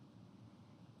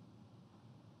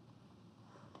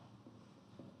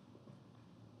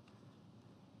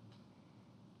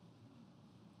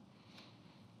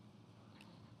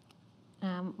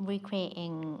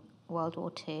 Recreating World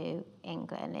War II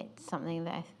England, it's something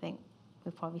that I think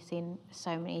we've probably seen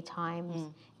so many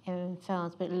times in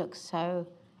films, but it looks so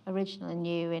original and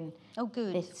new in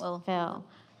this film.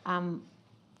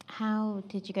 how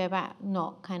did you go about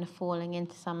not kind of falling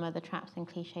into some of the traps and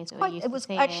cliches that we're used to It was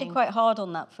seeing? actually quite hard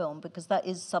on that film because that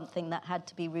is something that had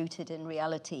to be rooted in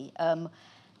reality.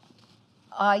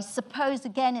 I suppose,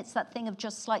 again, it's that thing of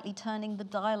just slightly turning the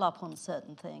dial up on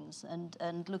certain things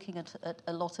and looking at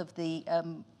a lot of the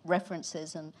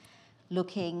references and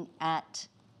looking at,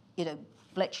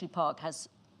 Bletchley Park has,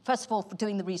 first of all, for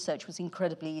doing the research was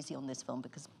incredibly easy on this film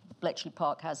because Bletchley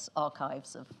Park has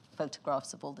archives of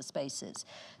photographs of all the spaces.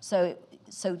 So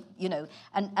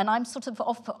and I'm sort of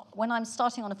off, when I'm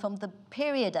starting on a film, the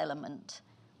period element,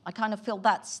 I kind of feel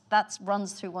that's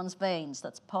runs through one's veins.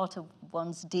 That's part of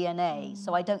one's DNA.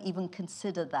 So I don't even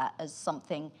consider that as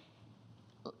something.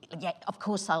 Yeah, of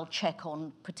course I'll check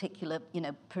on particular,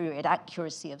 period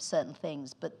accuracy of certain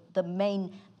things, but the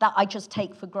main that I just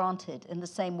take for granted in the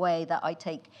same way that I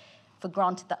take for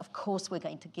granted that of course we're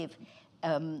going to give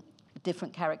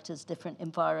different characters, different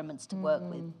environments to work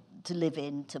with, to live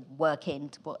in, to work in,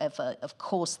 to whatever. Of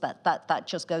course that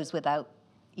just goes without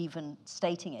even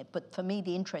stating it. But for me,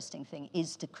 the interesting thing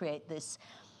is to create this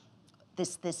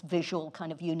visual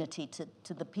kind of unity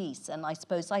to the piece. And I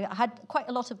suppose I had quite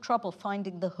a lot of trouble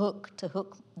finding the hook to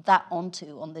hook that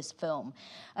onto on this film.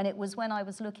 And it was when I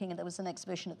was looking, and there was an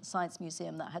exhibition at the Science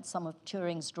Museum that had some of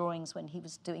Turing's drawings when he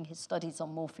was doing his studies on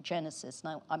morphogenesis.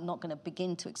 Now, I'm not going to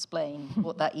begin to explain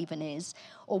what that even is,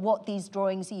 or what these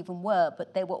drawings even were,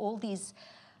 but there were all these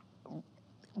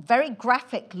very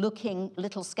graphic looking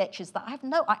little sketches that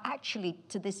I actually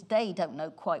to this day don't know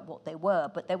quite what they were,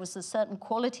 but there was a certain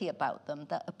quality about them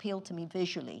that appealed to me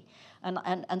visually.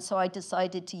 And so I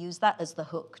decided to use that as the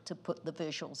hook to put the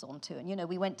visuals onto. And,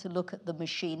 we went to look at the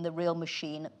machine, the real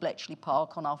machine at Bletchley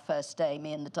Park on our first day,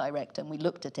 me and the director, and we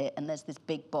looked at it, and there's this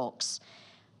big box,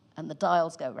 and the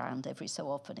dials go round every so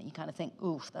often, and you kind of think,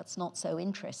 oof, that's not so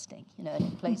interesting, and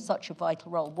it plays such a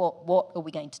vital role. What are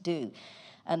we going to do?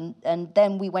 And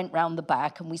then we went round the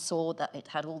back and we saw that it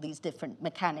had all these different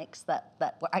mechanics that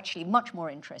were actually much more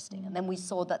interesting. And then we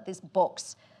saw that this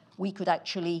box, we could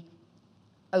actually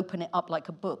open it up like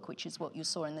a book, which is what you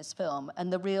saw in this film.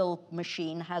 And the real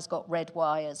machine has got red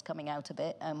wires coming out of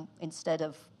it. Instead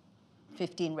of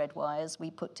 15 red wires, we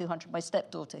put 200. My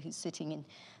stepdaughter, who's sitting in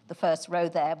the first row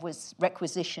there, was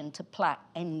requisitioned to plait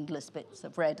endless bits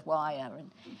of red wire.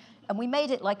 And we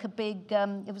made it like a big,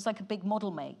 it was like a big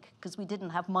model make, because we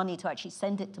didn't have money to actually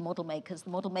send it to model makers.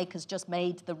 The model makers just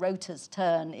made the rotors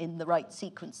turn in the right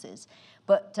sequences.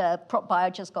 But Prop Bio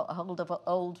just got a hold of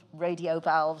old radio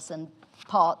valves and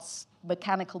parts,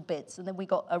 mechanical bits, and then we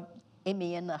got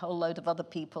Imi and a whole load of other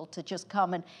people to just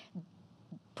come and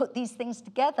put these things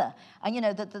together.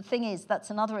 And the thing is, that's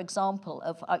another example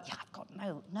of, I've got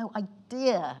no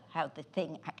idea how the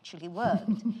thing actually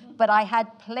worked. But I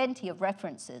had plenty of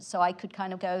references, so I could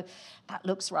kind of go, that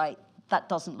looks right, that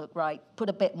doesn't look right, put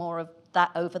a bit more of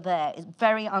that over there. It's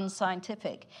very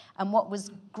unscientific. And what was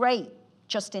great,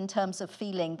 just in terms of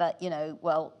feeling that,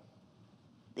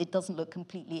 it doesn't look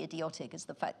completely idiotic, is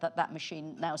the fact that that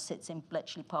machine now sits in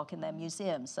Bletchley Park in their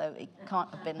museum, so it can't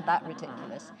have been that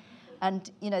ridiculous.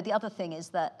 And, the other thing is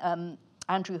that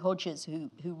Andrew Hodges,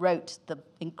 who wrote the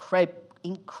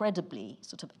incredibly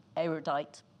sort of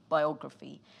erudite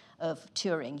biography of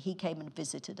Turing, he came and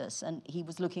visited us, and he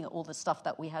was looking at all the stuff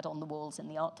that we had on the walls in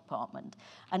the art department.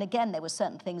 And again, there were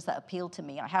certain things that appealed to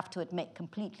me, I have to admit,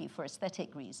 completely for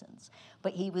aesthetic reasons.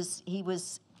 But he was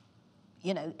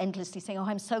endlessly saying,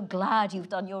 I'm so glad you've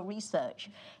done your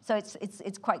research. So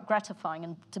it's quite gratifying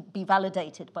and to be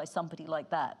validated by somebody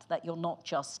like that you're not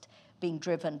just being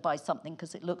driven by something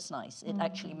because it looks nice. It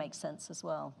actually makes sense as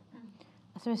well.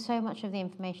 So much of the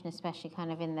information, especially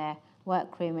kind of in their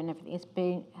workroom and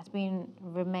everything, has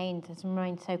remained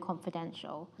so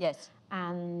confidential. Yes.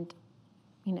 And,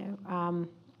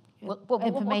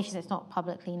 information that's not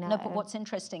publicly known. No, but what's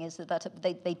interesting is that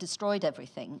they destroyed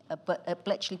everything. But at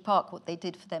Bletchley Park, what they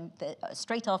did for them,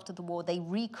 straight after the war, they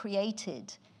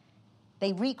recreated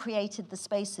the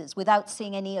spaces without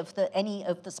seeing any of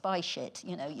the spy shit.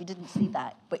 You didn't see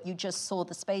that, but you just saw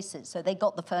the spaces. So they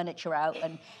got the furniture out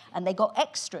and they got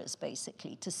extras,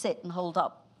 basically, to sit and hold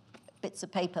up bits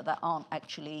of paper that aren't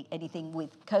actually anything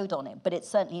with code on it. But it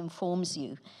certainly informs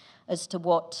you as to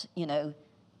what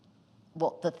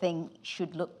the thing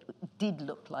did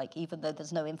look like, even though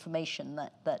there's no information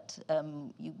that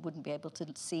you wouldn't be able to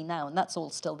see now. And that's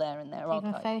all still there in their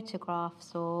archive. Even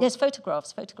photographs or... Yes,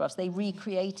 photographs. They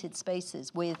recreated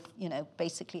spaces with,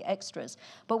 basically extras.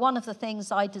 But one of the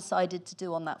things I decided to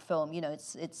do on that film,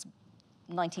 it's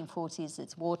 1940s,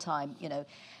 it's wartime,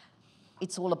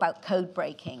 it's all about code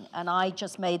breaking. And I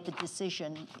just made the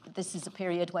decision, this is a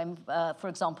period when, for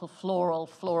example,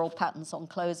 floral patterns on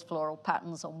clothes, floral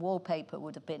patterns on wallpaper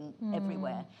would have been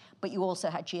everywhere. But you also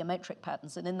had geometric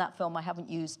patterns. And in that film, I haven't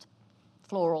used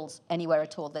florals anywhere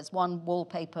at all. There's one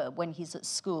wallpaper when he's at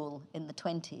school in the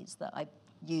 20s that I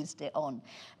used it on.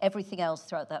 Everything else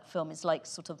throughout that film is like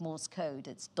sort of Morse code.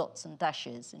 It's dots and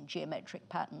dashes and geometric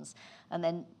patterns. And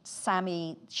then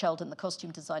Sammy Sheldon, the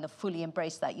costume designer, fully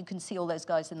embraced that. You can see all those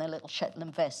guys in their little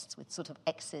Shetland vests with sort of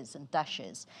X's and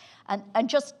dashes. And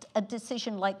just a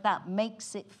decision like that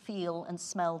makes it feel and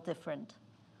smell different.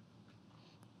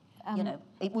 You know,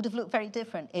 it would have looked very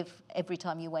different if every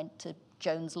time you went to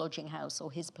Jones' lodging house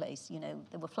or his place, you know,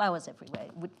 there were flowers everywhere.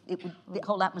 The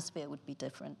whole atmosphere would be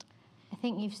different. I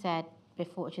think you've said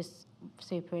before, which is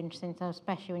super interesting, so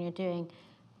especially when you're doing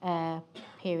a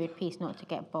period piece, not to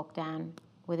get bogged down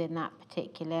within that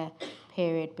particular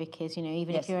period, because, you know,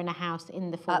 even if you're in a house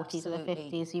in the 40s or the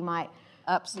 50s, you might,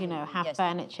 you know, have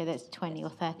furniture that's 20 or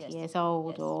 30 years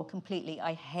old. Or completely.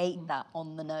 I hate that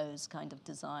on the nose kind of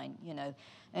design, you know.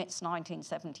 It's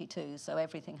 1972, so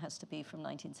everything has to be from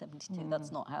 1972.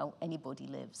 That's not how anybody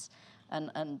lives.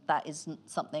 And that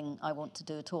isn't something I want to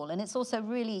do at all. And it's also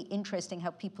really interesting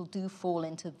how people do fall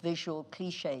into visual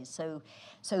cliches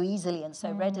so easily and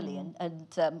so readily. And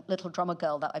Little Drummer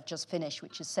Girl that I've just finished,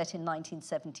 which is set in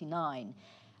 1979,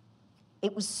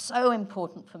 it was so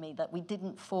important for me that we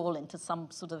didn't fall into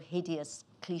some sort of hideous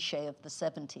cliche of the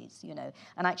 70s, you know.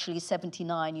 And actually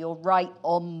 79, you're right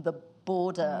on the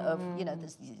border of, you know,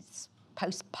 there's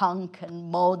post-punk and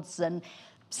mods and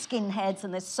skinheads,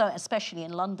 and there's so, especially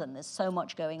in London, there's so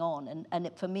much going on.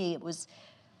 And for me, it was,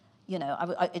 you know,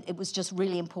 it was just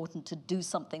really important to do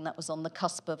something that was on the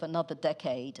cusp of another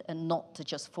decade and not to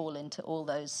just fall into all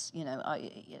those, you know,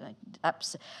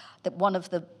 that one of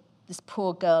this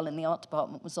poor girl in the art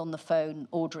department was on the phone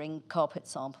ordering carpet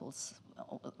samples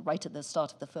right at the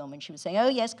start of the film, and she was saying, oh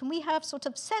yes, can we have sort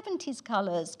of 70s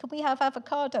colours? Can we have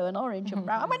avocado and orange and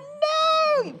brown? I went,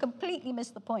 no, you completely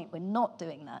missed the point. We're not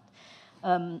doing that.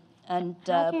 How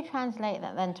do you translate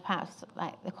that then to perhaps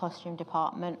like the costume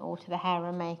department or to the hair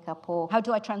and makeup? Or how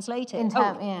do I translate it?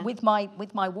 With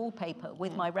my wallpaper,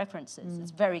 with my references.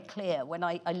 It's very clear when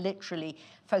I literally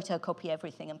photocopy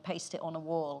everything and paste it on a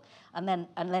wall, and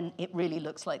then it really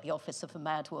looks like the office of a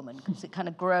madwoman, because it kind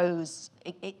of grows.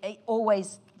 It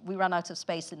always, we run out of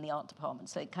space in the art department,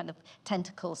 so it kind of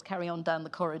tentacles carry on down the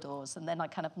corridors, and then I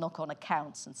kind of knock on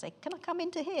accounts and say, can I come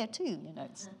into here too? You know,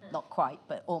 it's not quite,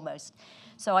 but almost.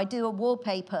 So I do a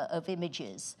wallpaper of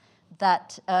images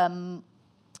that,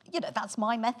 you know, that's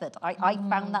my method. I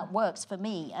found that works for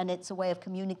me, and it's a way of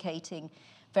communicating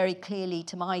very clearly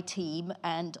to my team,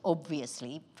 and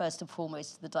obviously, first and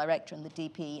foremost, to the director and the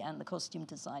DP and the costume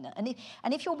designer. And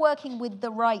if you're working with the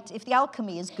right, if the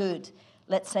alchemy is good,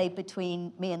 let's say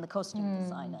between me and the costume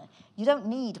designer, you don't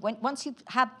need, once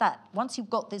you've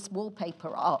got this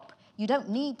wallpaper up, you don't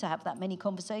need to have that many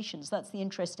conversations. That's the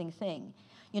interesting thing.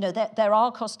 You know, there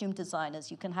are costume designers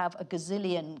you can have a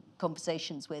gazillion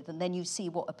conversations with, and then you see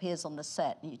what appears on the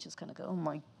set, and you just kind of go, oh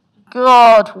my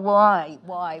God,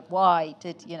 why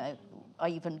did, you know, I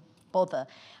even bother?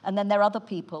 And then there are other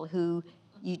people who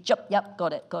you jump, yep,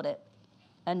 got it.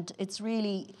 And it's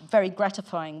really very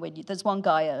gratifying when there's one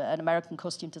guy, an American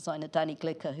costume designer, Danny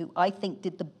Glicker, who I think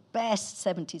did the best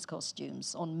 70s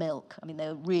costumes on Milk. I mean, they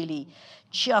were really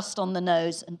just on the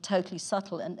nose and totally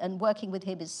subtle. And working with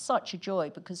him is such a joy,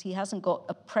 because he hasn't got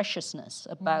a preciousness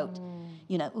about,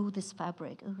 you know, oh, this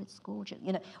fabric, oh, it's gorgeous.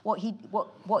 You know, what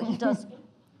he does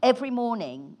every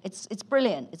morning, it's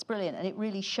brilliant. It's brilliant, and it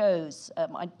really shows.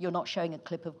 You're not showing a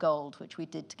clip of Gold, which we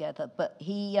did together, but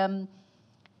he'll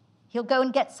go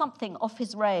and get something off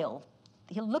his rail.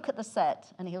 He'll look at the set,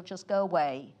 and he'll just go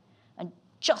away and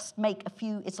just make a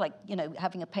few, it's like, you know,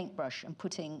 having a paintbrush and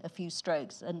putting a few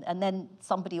strokes, and then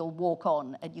somebody will walk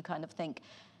on, and you kind of think,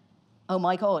 oh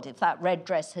my God, if that red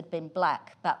dress had been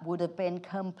black, that would have been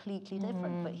completely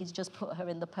different. But he's just put her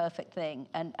in the perfect thing,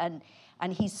 and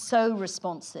he's so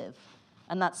responsive.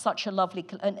 And that's such a lovely,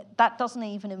 and that doesn't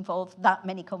even involve that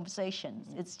many conversations.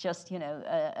 It's just, you know,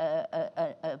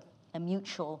 a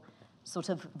mutual sort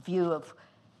of view of,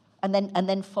 and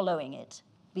then following it,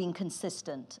 being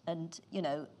consistent. And, you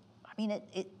know, I mean,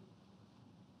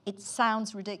 it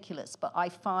sounds ridiculous, but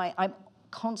I'm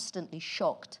constantly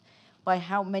shocked by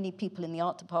how many people in the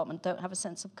art department don't have a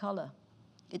sense of colour.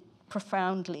 It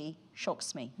profoundly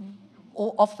shocks me.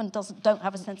 Or often don't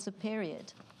have a sense of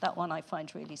period. That one I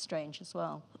find really strange as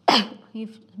well.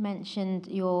 You've mentioned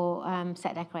your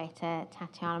set decorator,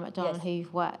 Tatiana McDonald, who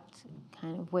you've worked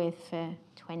kind of with for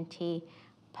 20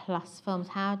 plus films.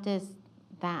 How does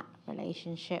that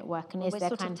relationship work? And Well, is we're there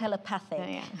sort kind of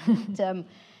telepathic. Oh,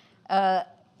 And,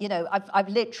 you know, I've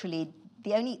literally,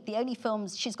 the only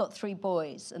films, she's got 3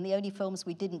 boys, and the only films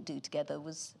we didn't do together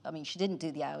was, I mean, she didn't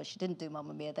do The Hours, she didn't do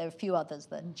Mamma Mia. There are a few others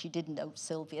that she didn't do,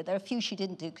 Sylvia. There are a few she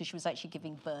didn't do because she was actually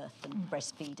giving birth and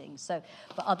breastfeeding. So,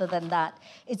 but other than that,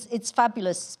 it's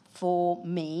fabulous for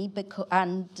me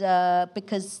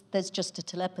because there's just a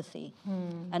telepathy.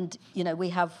 And, you know, we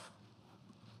have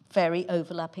very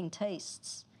overlapping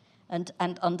tastes and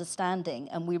understanding,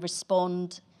 and we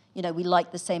respond, you know, we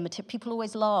like the same material. People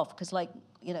always laugh because, like,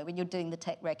 you know, when you're doing the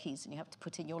tech recce's and you have to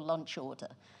put in your lunch order,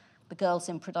 the girls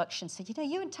in production say, you know,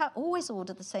 you and Tat always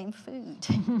order the same food.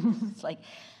 It's like,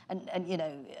 and you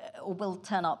know, or we'll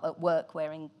turn up at work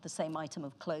wearing the same item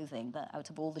of clothing that out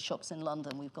of all the shops in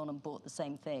London, we've gone and bought the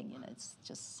same thing. You know, it's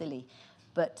just silly.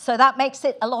 But so that makes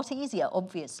it a lot easier,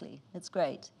 obviously. It's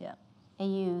great, yeah. Are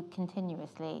you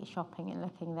continuously shopping and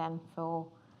looking then for...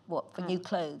 What, for new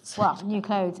clothes? Well, new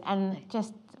clothes, and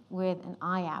just with an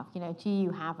eye out, you know, do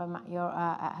you have your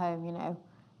at home, you know,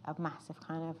 a massive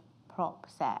kind of prop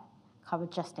set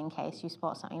covered just in case you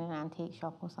spot something in an antique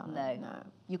shop or something? No,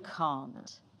 you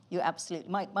can't. You absolutely...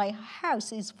 My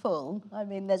house is full. I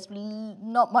mean, there's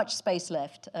not much space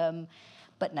left.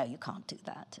 But no, you can't do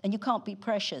that. And you can't be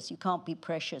precious. You can't be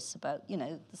precious about, you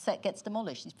know, the set gets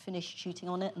demolished. You've finished shooting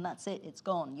on it and that's it. It's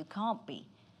gone. You can't be.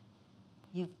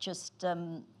 You've just...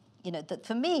 you know, that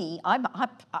for me,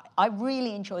 I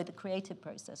really enjoy the creative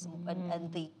process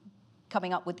and the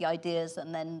coming up with the ideas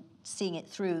and then seeing it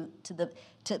through to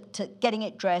getting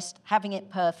it dressed, having it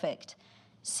perfect,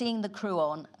 seeing the crew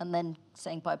on, and then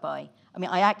saying bye-bye. I mean,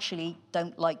 I actually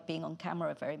don't like being on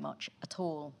camera very much at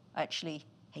all. I actually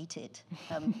hate it.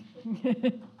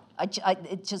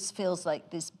 It just feels like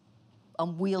this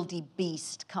unwieldy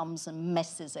beast comes and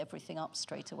messes everything up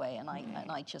straight away, and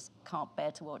I just can't bear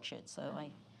to watch it, so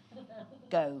I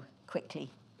go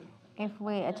quickly. If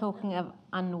we are talking of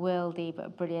unwieldy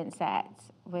but brilliant sets,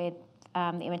 with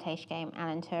The Imitation Game,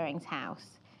 Alan Turing's house,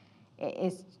 it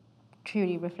is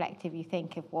truly reflective, you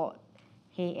think, of what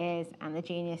he is and the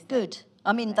genius. Good.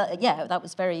 I mean, that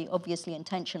was very obviously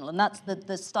intentional, and that's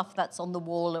the stuff that's on the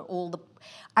wall, or all the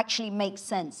actually makes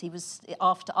sense. He was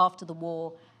after the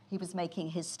war. He was making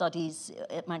his studies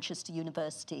at Manchester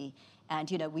University, and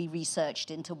you know, we researched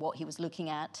into what he was looking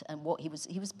at and what he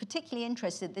was particularly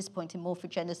interested at this point in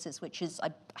morphogenesis, which is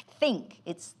I think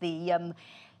it's the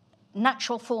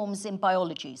natural forms in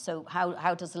biology. So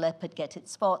how does a leopard get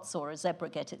its spots, or a zebra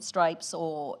get its stripes,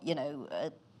 or you know,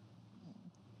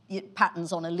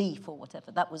 patterns on a leaf or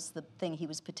whatever. That was the thing he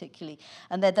was particularly...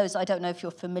 And they're those, I don't know if you're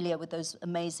familiar with those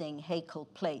amazing Haeckel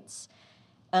plates.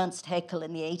 Ernst Haeckel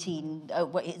in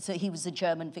the so he was a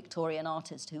German Victorian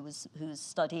artist who was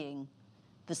studying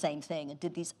the same thing and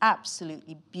did these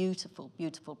absolutely beautiful,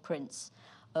 beautiful prints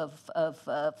of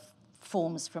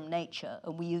forms from nature,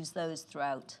 and we use those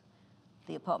throughout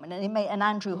the apartment. And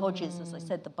Andrew Hodges, as I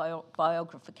said, the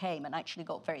biographer, came and actually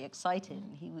got very excited.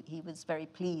 And he was very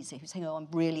pleased. He was saying, "Oh, I'm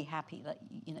really happy that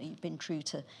you know you've been true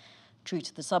to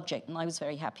the subject." And I was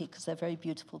very happy because they're very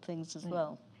beautiful things as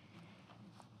well.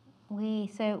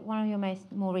 So one of your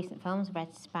more recent films,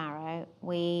 Red Sparrow,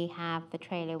 we have the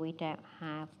trailer. We don't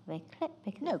have the clip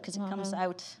because it comes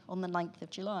out on the 9th of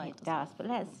July. It does, but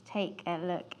let's take a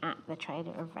look at the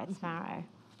trailer of Red Sparrow.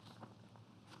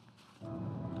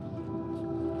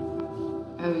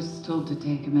 I was told to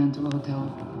take a man to a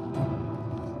hotel.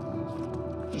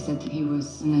 They said he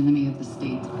was an enemy of the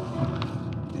state.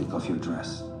 Take off your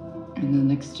dress. And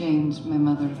in exchange, my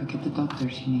mother would get the doctor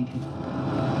she needed.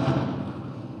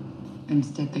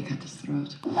 Instead, they cut his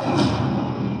throat.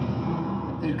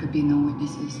 There could be no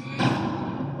witnesses.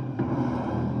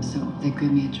 So they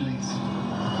gave me a choice.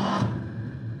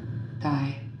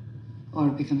 Die, or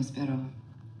become a sparrow.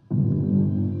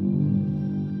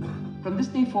 From this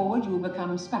day forward, you will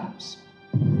become sparrows.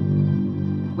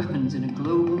 Weapons in a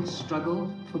global struggle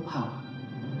for power.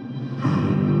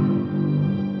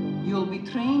 You'll be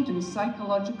trained in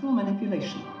psychological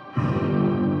manipulation.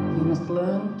 You must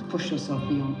learn to push yourself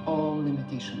beyond all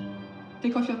limitation.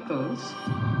 Take off your clothes.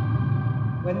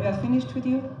 When we are finished with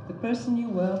you, the person you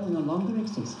were will no longer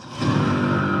exist.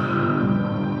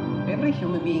 Every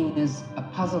human being is a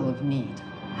puzzle of need.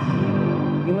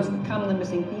 You must become the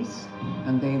missing piece,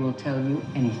 and they will tell you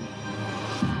anything.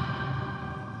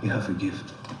 You have a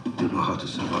gift. You know how to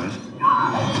survive.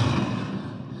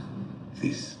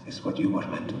 This is what you were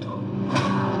meant to do.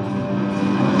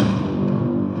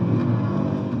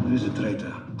 There is a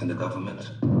traitor in the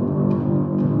government.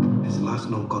 His last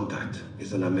known contact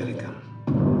is an American.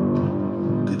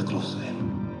 Get close to him.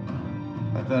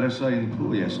 I thought I saw you in the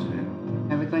pool yesterday.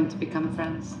 Are we going to become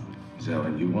friends? Is that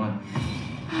what you want?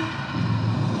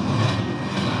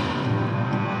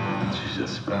 She's a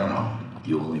sparrow.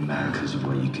 You only matter because of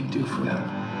what you can do for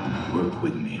them. Work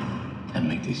with me and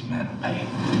make these men pay.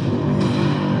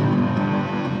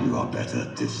 You are better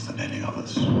at this than any of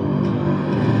us.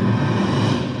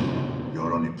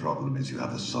 Your only problem is you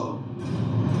have a soul.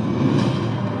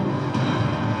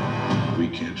 We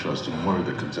can't trust a word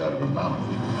that comes out of her mouth.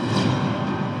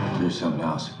 There's something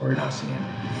else we're not seeing.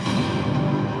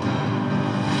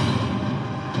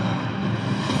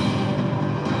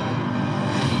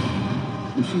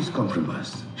 If she's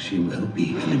compromised, she will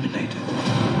be eliminated.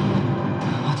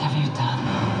 What have you done?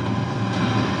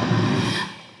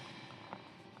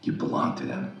 You belong to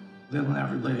them. They'll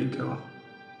never let you go.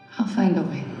 I'll find a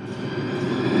way.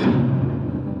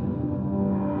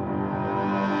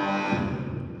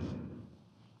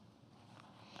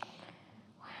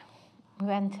 We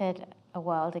entered a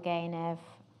world again of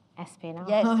espionage.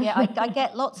 Yes, yeah, I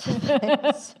get lots of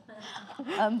things.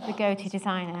 The go-to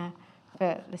designer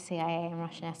for the CIA and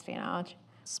Russian espionage.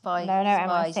 Spy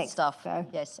MI6 stuff. So.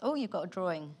 Yes. Oh, you've got a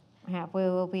drawing. Yeah, we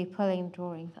will be pulling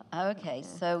drawings up. Okay,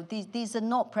 so these are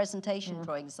not presentation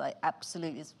drawings. I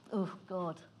absolutely. Oh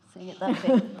God, seeing it that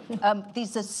big.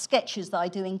 These are sketches that I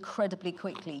do incredibly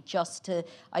quickly, just to.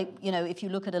 If you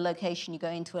look at a location, you go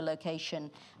into a location,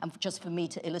 and just for me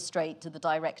to illustrate to the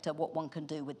director what one can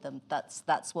do with them.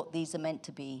 That's what these are meant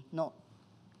to be,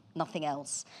 nothing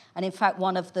else. And in fact,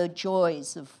 one of the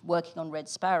joys of working on Red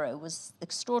Sparrow was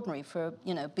extraordinary for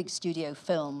a big studio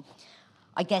film.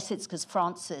 I guess it's because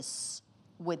Francis,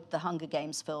 with the Hunger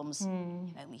Games films,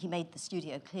 he made the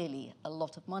studio clearly a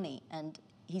lot of money, and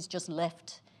he's just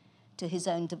left to his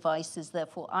own devices.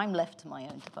 Therefore, I'm left to my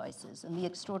own devices. And the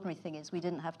extraordinary thing is we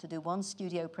didn't have to do one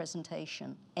studio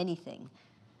presentation, anything,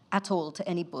 at all to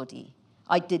anybody.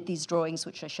 I did these drawings,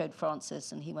 which I showed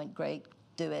Francis, and he went, great,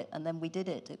 do it. And then we did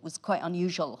it. It was quite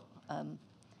unusual, Is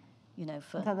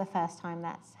that the first time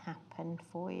that's happened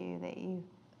for you, that you...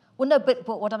 Well, no, but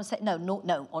what I'm saying, no,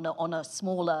 on a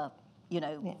smaller,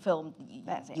 film,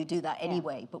 you do that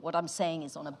anyway. Yeah. But what I'm saying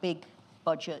is on a big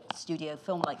budget studio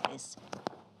film like this,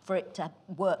 for it to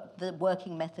work, the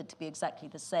working method to be exactly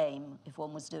the same if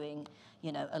one was doing,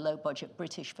 a low budget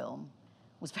British film,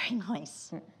 was very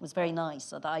nice. Was very nice.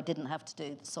 So that I didn't have to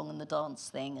do the song and the dance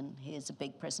thing, and here's a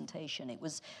big presentation. It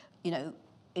was,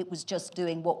 it was just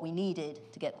doing what we needed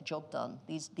to get the job done.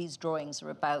 These drawings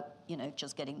are about,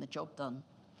 just getting the job done.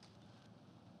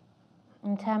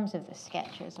 In terms of the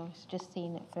sketches, I've just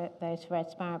seen it for those for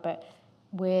Red Sparrow, but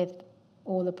with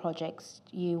all the projects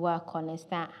you work on, is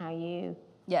that how you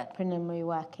preliminary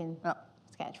work in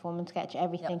sketch form and sketch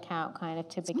everything out kind of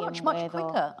to begin with? Much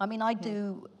quicker. I mean, I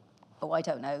do, I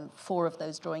don't know, 4 of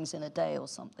those drawings in a day or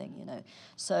something,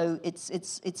 So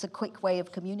it's a quick way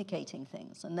of communicating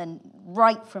things. And then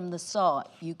right from the start,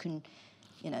 you can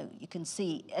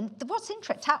see, and what's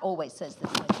interesting, Tat always says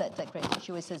this, my set decorator,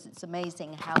 she always says it's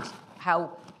amazing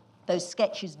how those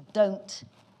sketches don't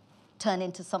turn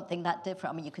into something that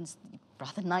different. I mean, you can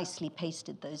rather nicely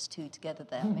pasted those two together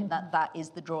there. I mean, that is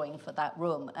the drawing for that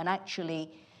room. And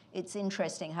actually, it's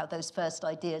interesting how those first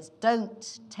ideas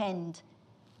don't tend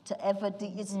to ever, at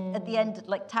the end,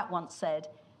 like Tat once said,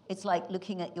 it's like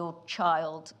looking at your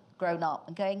child grown up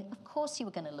and going, of course you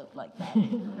were going to look like that.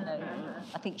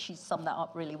 I think she summed that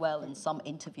up really well in some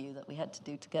interview that we had to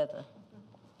do together.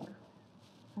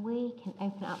 We can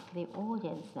open it up to the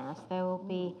audience now, so there will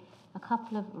be a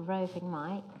couple of roving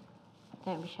mics.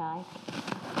 Don't be shy.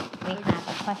 We have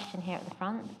a question here at the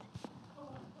front.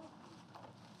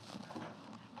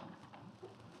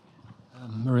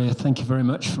 Maria, thank you very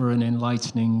much for an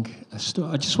enlightening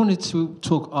story. I just wanted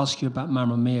to ask you about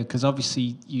Mamma Mia, because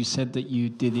obviously you said that you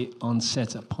did it on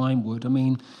set at Pinewood. I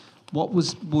mean, what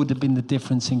would have been the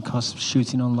difference in cost of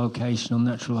shooting on location, on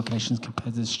natural locations,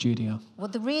 compared to the studio? Well,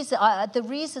 the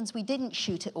reasons we didn't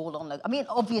shoot it all on location, I mean,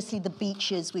 obviously the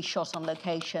beaches we shot on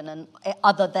location, and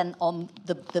other than on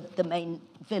the main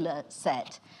villa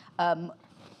set.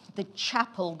 The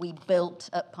chapel we built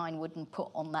at Pinewood and put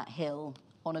on that hill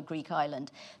on a Greek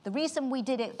island. The reason we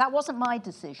did it, that wasn't my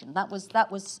decision. That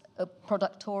was a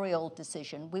productorial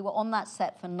decision. We were on that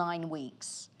set for 9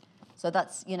 weeks. So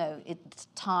that's, it's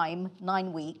time,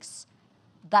 9 weeks.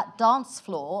 That dance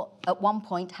floor at one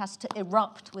point has to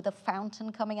erupt with a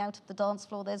fountain coming out of the dance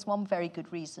floor. There's one very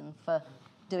good reason for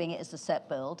doing it as a set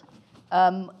build.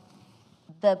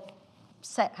 The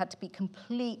set had to be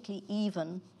completely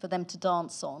even for them to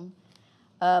dance on.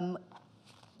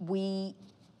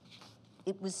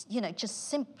 It was, just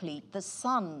simply the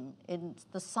sun in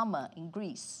the summer in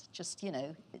Greece, just,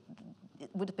 it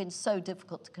would have been so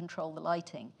difficult to control the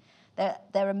lighting.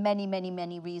 There are many, many,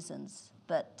 many reasons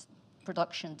that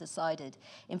production decided.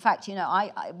 In fact,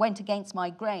 I went against my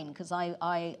grain because I'm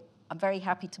very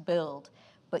happy to build,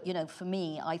 but for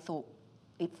me, I thought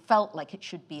it felt like it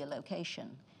should be a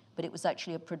location, but it was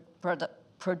actually a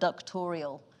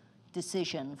productorial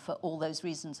decision for all those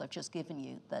reasons I've just given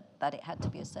you, that it had to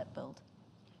be a set build.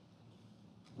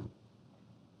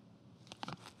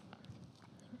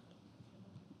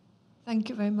 Thank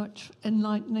you very much for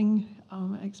enlightening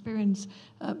experience.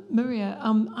 Maria,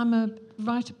 I'm a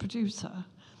writer-producer,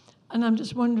 and I'm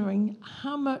just wondering,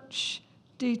 how much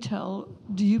detail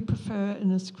do you prefer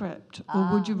in a script? Or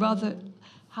would you rather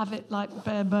have it like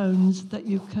bare bones that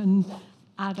you can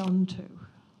add on to?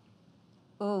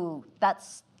 Oh,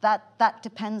 that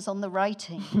depends on the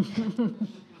writing.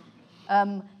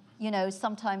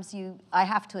 Sometimes I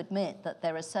have to admit that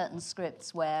there are certain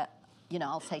scripts where,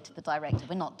 I'll say to the director,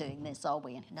 we're not doing this, are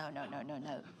we? And no.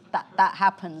 That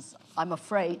happens, I'm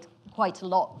afraid, quite a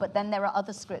lot. But then there are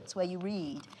other scripts where you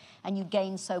read and you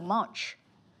gain so much.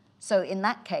 So in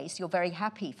that case, you're very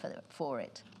happy for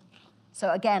it.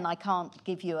 So again, I can't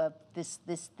give you this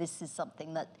is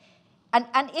something that,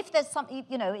 and if there's something,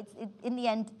 in the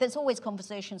end, there's always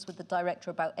conversations with the director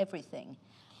about everything.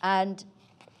 And,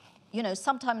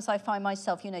 sometimes I find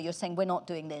myself, you're saying we're not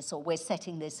doing this, or we're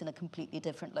setting this in a completely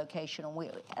different location.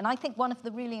 And I think one of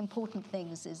the really important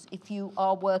things is, if you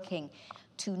are working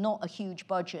to not a huge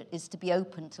budget, is to be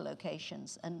open to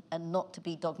locations and not to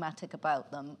be dogmatic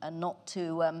about them, and not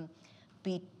to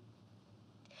be...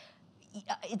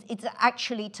 It's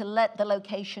actually to let the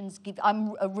locations give...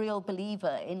 I'm a real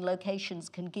believer in locations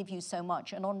can give you so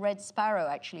much. And on Red Sparrow,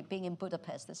 actually, being in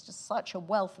Budapest, there's just such a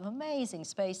wealth of amazing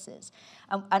spaces.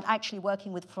 And actually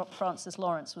working with Francis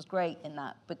Lawrence was great in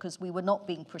that, because we were not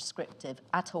being prescriptive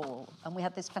at all. And we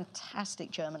had this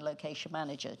fantastic German location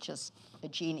manager, just a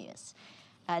genius.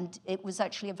 And it was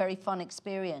actually a very fun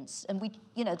experience. And we,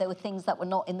 there were things that were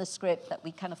not in the script that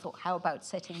we kind of thought, how about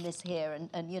setting this here?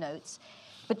 And it's...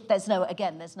 But there's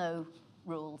no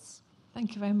rules.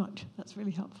 Thank you very much. That's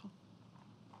really helpful.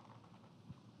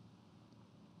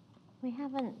 We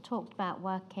haven't talked about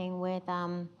working with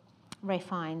Ralph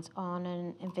Fiennes on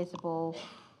An Invisible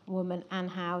Woman, and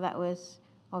how that was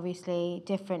obviously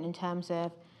different in terms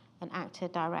of an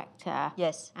actor-director.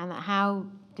 Yes. And how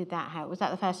did that help? Was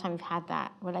that the first time you've had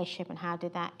that relationship, and how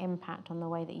did that impact on the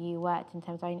way that you worked in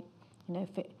terms of,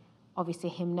 obviously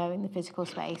him knowing the physical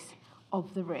space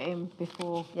of the room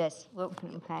before? Yes. Well,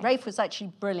 Ralph was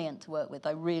actually brilliant to work with.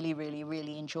 I really, really,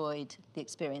 really enjoyed the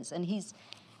experience. And he's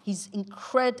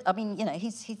incredible. I mean,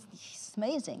 he's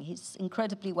amazing. He's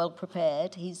incredibly well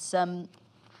prepared. He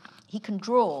can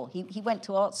draw. He went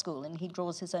to art school and he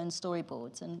draws his own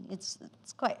storyboards, and it's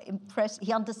quite impressive.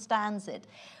 He understands it,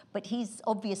 but he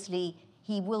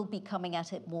will be coming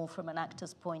at it more from an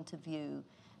actor's point of view.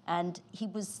 And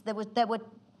there were.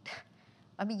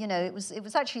 I mean, it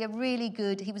was actually a really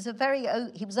good. He was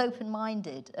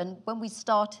open-minded, and when we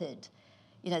started,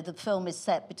 the film is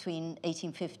set between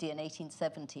 1850 and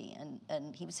 1870,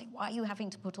 and he was saying, "Why are you having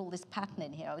to put all this pattern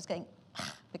in here?" I was going,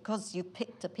 "Because you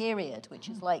picked a period which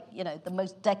is like, the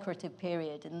most decorative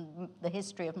period in the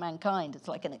history of mankind. It's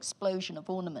like an explosion of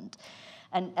ornament,"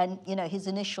 and his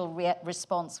initial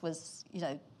response was,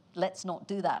 let's not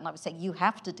do that. And I was saying, you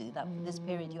have to do that for this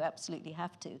period. You absolutely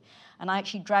have to. And I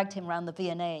actually dragged him around the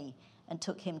V&A and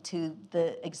took him to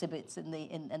the exhibits and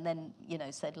then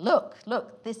said, look,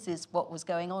 this is what was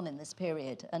going on in this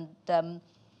period. And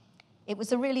it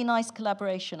was a really nice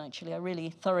collaboration, actually. I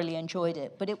really thoroughly enjoyed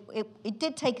it. But it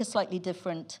did take a slightly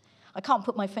different... I can't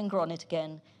put my finger on it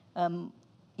again.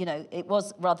 It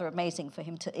was rather amazing for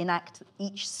him to enact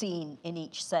each scene in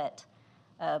each set.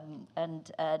 And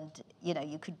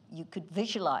you could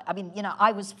visualize. I mean,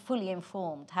 I was fully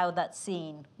informed how that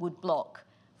scene would block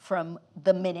from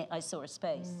the minute I saw a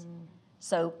space.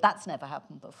 So that's never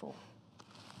happened before.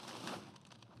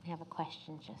 We have a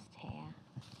question just here.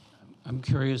 I'm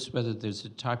curious whether there's a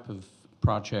type of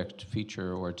project,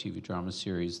 feature, or TV drama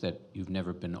series that you've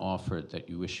never been offered that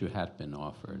you wish you had been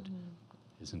offered,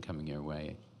 isn't coming your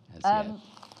way as yet.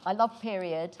 I love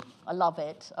period. I love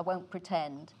it. I won't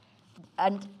pretend.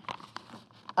 And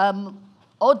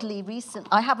oddly recent,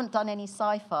 I haven't done any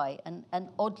sci-fi, and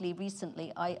oddly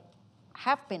recently I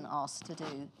have been asked to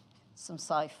do some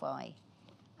sci-fi.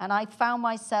 And I found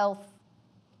myself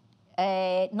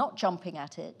not jumping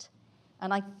at it.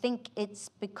 And I think it's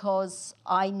because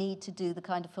I need to do the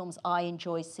kind of films I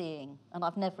enjoy seeing. And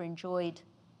I've never enjoyed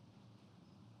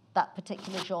that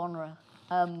particular genre.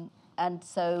 And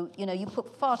so, you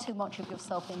put far too much of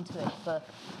yourself into it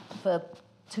for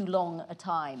too long a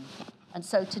time. And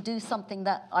so to do something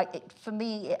that, for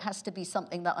me, it has to be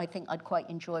something that I think I'd quite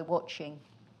enjoy watching.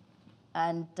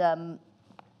 And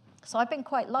so I've been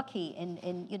quite lucky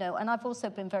in, you know, and I've also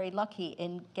been very lucky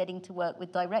in getting to work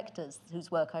with directors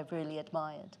whose work I've really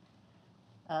admired.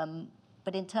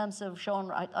 But in terms of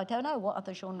genre, I don't know what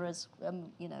other genres,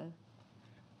 you know.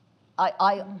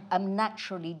 I am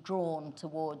naturally drawn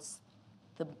towards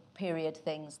the period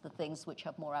things, the things which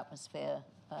have more atmosphere.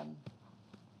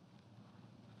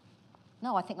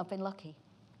 No, I think I've been lucky.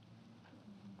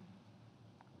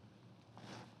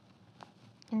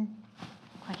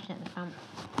 Question at the front.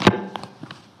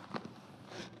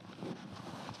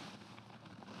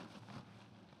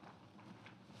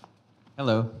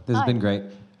 Hello, this has Hi. been great.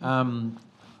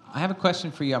 I have a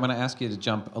question for you. I'm going to ask you to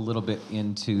jump a little bit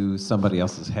into somebody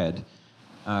else's head,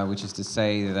 which is to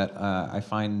say that I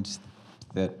find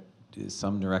that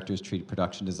some directors treat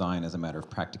production design as a matter of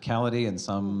practicality, and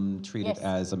some treat Yes, it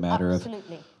as a matter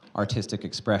absolutely. of artistic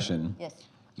expression. Yes.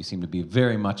 You seem to be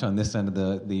very much on this end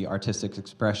of the artistic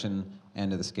expression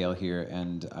end of the scale here,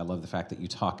 and I love the fact that you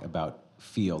talk about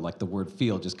feel, like the word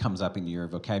feel just comes up in your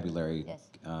vocabulary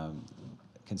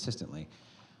consistently.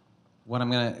 What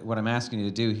I'm asking you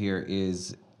to do here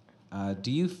is, do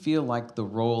you feel like the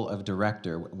role of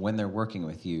director when they're working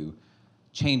with you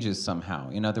changes somehow?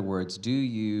 In other words, do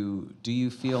you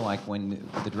feel like when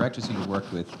the directors you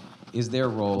worked with, is their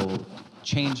role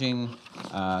changing?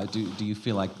 Do you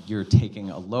feel like you're taking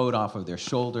a load off of their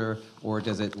shoulder, or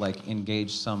does it like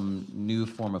engage some new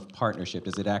form of partnership?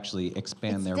 Does it actually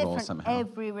expand their role somehow?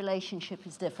 Every relationship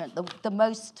is different. The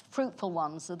most fruitful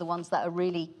ones are the ones that are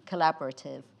really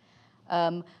collaborative.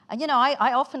 And you know,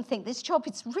 I often think this job,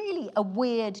 it's really a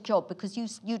weird job because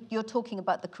you're talking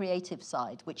about the creative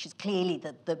side, which is clearly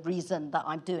the reason that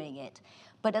I'm doing it.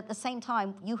 But at the same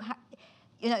time, you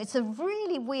know, it's a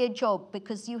really weird job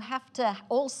because you have to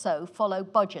also follow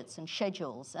budgets and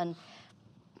schedules, and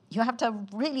you have to have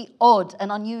really odd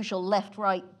and unusual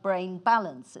left-right brain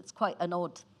balance. It's quite an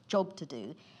odd job to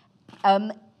do.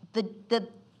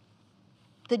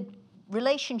 The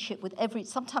relationship with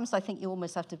sometimes I think you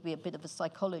almost have to be a bit of a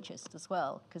psychologist as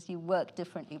well, because you work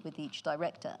differently with each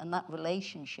director, and that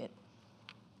relationship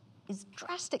is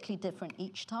drastically different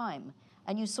each time.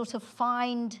 And you sort of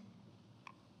find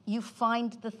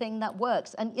the thing that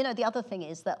works. And, you know, the other thing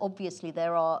is that obviously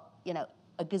there are, you know,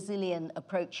 a gazillion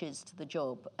approaches to the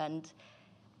job. And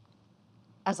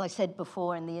as I said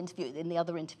before in the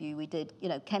other interview we did, you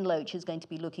know, Ken Loach is going to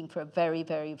be looking for a very,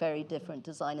 very, very different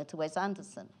designer to Wes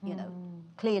Anderson, you know,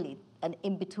 clearly. And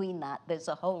in between that, there's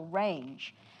a whole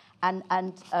range. And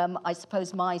I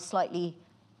suppose the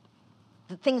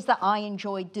things that I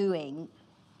enjoy doing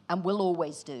and will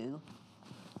always do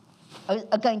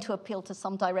are going to appeal to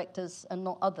some directors and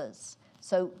not others.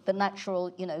 So the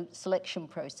natural, you know, selection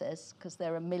process, because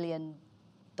there are a million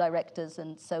directors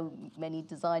and so many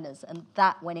designers, and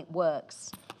that, when it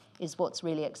works, is what's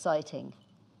really exciting.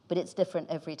 But it's different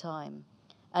every time.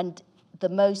 And the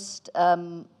most,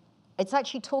 it's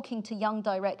actually talking to young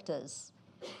directors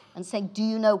and saying, do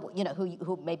you know,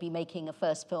 who may be making a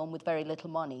first film with very little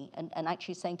money, and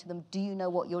actually saying to them, do you know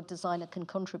what your designer can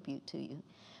contribute to you?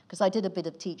 Because I did a bit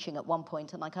of teaching at one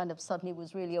point, and I kind of suddenly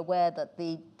was really aware that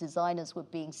the designers were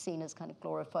being seen as kind of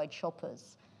glorified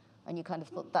shoppers. And you kind of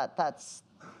thought that's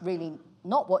really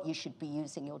not what you should be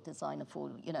using your designer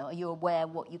for. You know, are you aware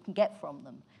what you can get from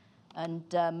them?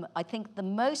 And I think the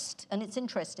most, and it's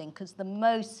interesting, because the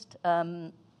most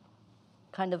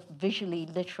kind of visually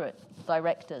literate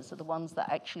directors are the ones that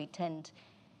actually tend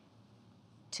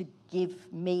to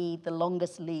give me the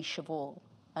longest leash of all,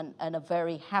 and are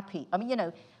very happy. I mean, you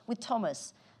know, with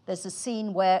Thomas, there's a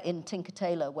scene where in Tinker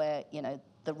Tailor where, you know,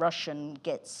 the Russian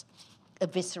gets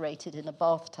eviscerated in a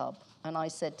bathtub, and I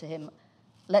said to him,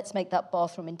 let's make that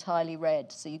bathroom entirely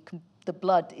red, so you can, the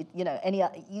blood, you know,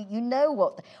 you know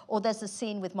what. Or there's a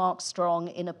scene with Mark Strong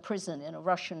in a prison, in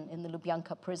the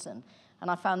Lubyanka prison,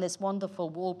 and I found this wonderful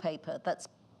wallpaper that's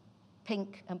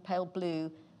pink and pale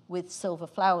blue with silver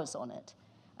flowers on it.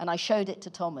 And I showed it to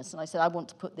Thomas, and I said, I want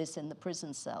to put this in the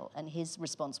prison cell. And his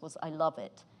response was, I love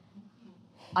it.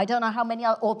 I don't know how many,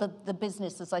 or the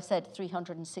business, as I said,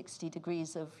 360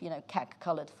 degrees of, you know,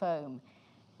 khaki-colored foam.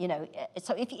 You know,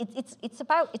 so it's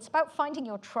about finding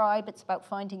your tribe, it's about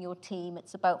finding your team,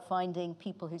 it's about finding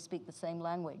people who speak the same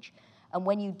language. And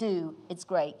when you do, it's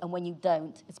great, and when you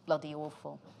don't, it's bloody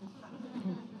awful.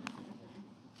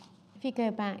 If you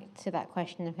go back to that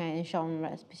question of kind of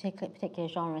genres, particular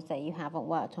genres that you haven't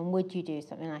worked on, would you do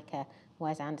something like a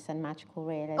Wes Anderson magical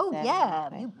realism? Oh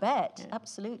yeah, you bet,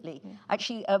 absolutely.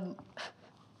 Actually,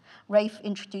 Rafe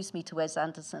introduced me to Wes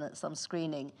Anderson at some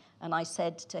screening, and I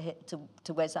said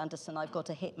to Wes Anderson, I've got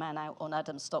a hitman out on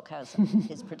Adam Stockhausen,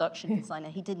 his production designer.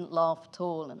 He didn't laugh at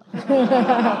all, and I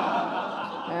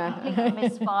completely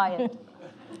misfired.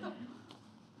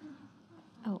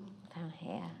 Oh, down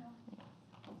here.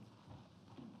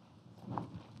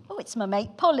 Oh, it's my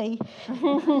mate Polly.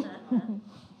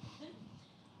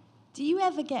 Do you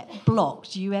ever get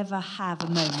blocked? Do you ever have a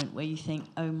moment where you think,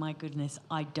 oh my goodness,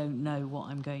 I don't know what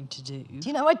I'm going to do? Do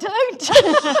you know I don't?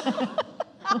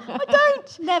 I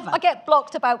don't. Never. I get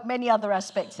blocked about many other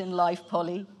aspects in life,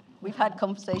 Polly. We've had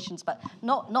conversations, but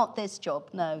not this job,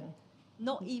 no.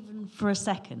 Not even for a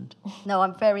second? No,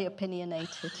 I'm very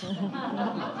opinionated.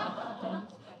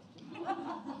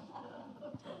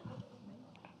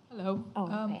 Hello.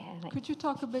 Could you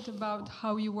talk a bit about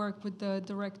how you work with the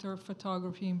director of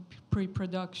photography in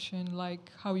pre-production, like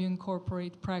how you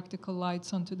incorporate practical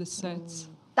lights onto the sets?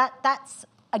 That's,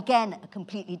 again, a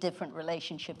completely different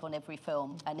relationship on every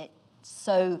film. And it's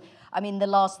so, I mean, the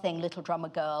last thing, Little Drummer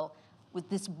Girl, with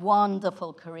this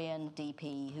wonderful Korean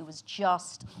DP who was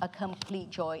just a complete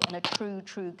joy and a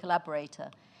true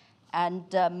collaborator.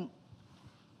 And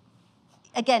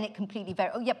again, it completely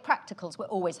varies. Oh, yeah, practicals. We're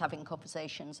always having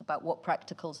conversations about what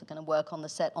practicals are going to work on the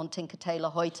set. On Tinker Tailor,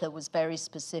 Hoyte was very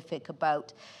specific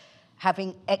about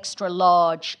having extra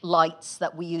large lights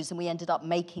that we use, and we ended up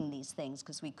making these things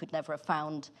because we could never have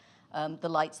found the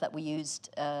lights that we used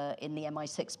in the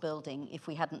MI6 building if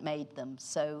we hadn't made them.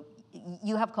 So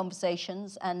you have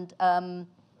conversations, and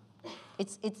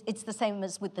it's the same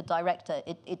as with the director.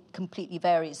 It completely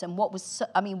varies. And what was,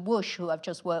 Whoosh, who I've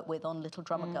just worked with on Little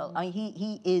Drummer Girl, I mean,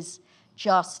 he is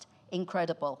just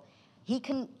incredible.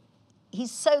 He's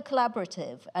so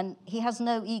collaborative, and he has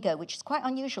no ego, which is quite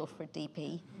unusual for a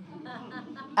DP.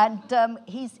 And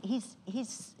he's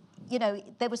you know,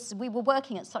 we were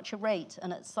working at such a rate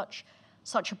and at such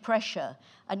a pressure,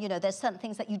 and you know, there's certain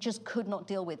things that you just could not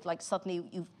deal with. Like suddenly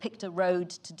you've picked a road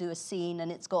to do a scene,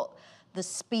 and it's got the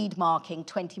speed marking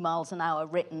 20 miles an hour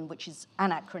written, which is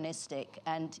anachronistic,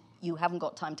 and you haven't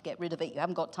got time to get rid of it. You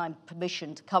haven't got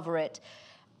permission to cover it.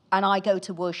 And I go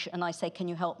to Whoosh and I say, can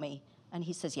you help me? And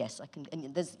he says, yes, I can.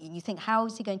 And you think, how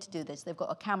is he going to do this? They've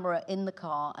got a camera in the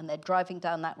car and they're driving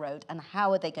down that road, and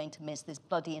how are they going to miss this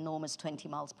bloody enormous 20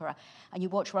 miles per hour? And you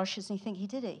watch Rushes and you think, he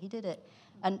did it.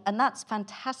 And that's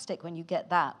fantastic when you get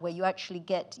that, where you actually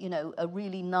get, you know, a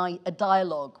really nice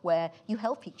dialogue where you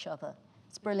help each other.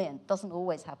 It's brilliant. Doesn't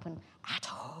always happen at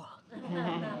all.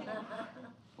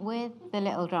 With The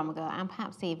Little Drummer Girl, and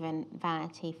perhaps even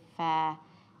Vanity Fair,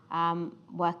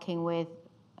 working with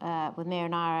Mira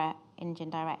Nair, Indian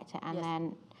director, and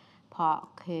then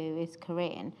Park, who is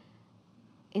Korean,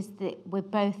 with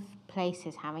both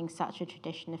places having such a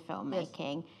tradition of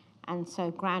filmmaking and so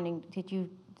grounding, did you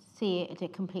see it a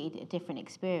completely different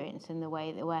experience in the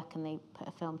way they work and they put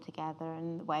a film together,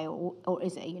 and the way, or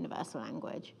is it a universal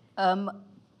language?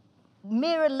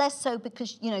 Mira less so,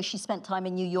 because you know she spent time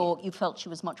in New York. You felt she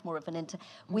was much more of an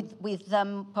with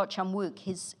Park Chan-wook.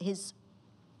 His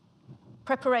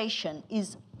preparation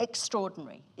is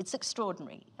extraordinary. It's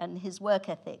extraordinary, and his work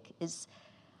ethic is.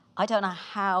 I don't know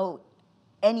how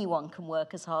anyone can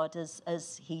work as hard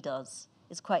as he does.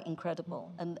 It's quite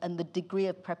incredible, and the degree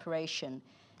of preparation,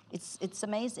 it's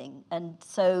amazing. And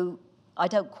so I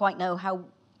don't quite know how.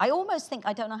 I almost think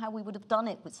I don't know how we would have done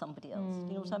it with somebody else.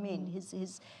 You know what I mean?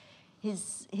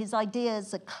 His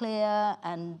ideas are clear,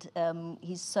 and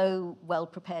he's so well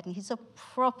prepared, and he's a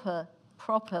proper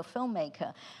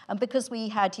filmmaker. And because we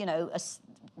had, you know,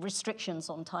 restrictions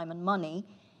on time and money,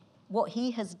 what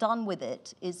he has done with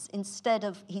it is, instead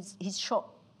of he's shot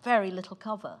very little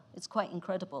cover. It's quite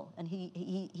incredible, and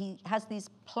he has these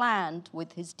planned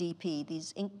with his DP,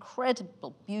 these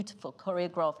incredible, beautiful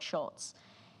choreographed shots,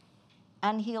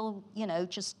 and he'll, you know,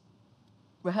 just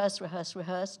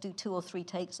rehearse, do 2 or 3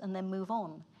 takes, and then move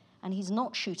on. And he's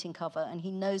not shooting cover, and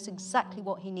he knows exactly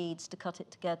what he needs to cut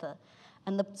it together.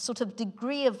 And the sort of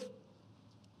degree of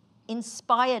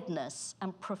inspiredness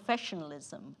and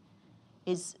professionalism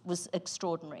was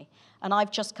extraordinary. And I've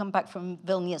just come back from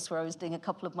Vilnius, where I was doing a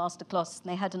couple of masterclasses,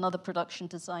 and they had another production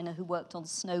designer who worked on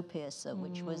Snowpiercer,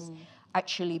 which was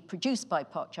actually produced by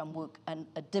Park Chan-wook and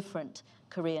a different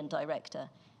Korean director.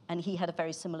 And he had a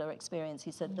very similar experience.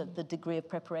 He said that the degree of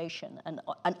preparation, and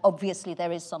obviously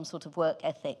there is some sort of work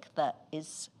ethic that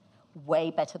is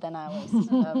way better than ours.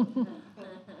 Okay,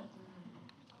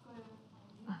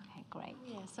 great.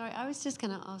 Yeah, sorry, I was just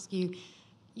going to ask you,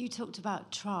 you talked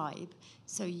about tribe,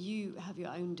 so you have your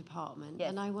own department,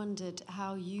 and I wondered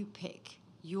how you pick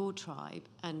your tribe,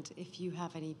 and if you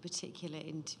have any particular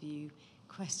interview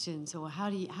questions, or how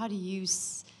do you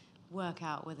work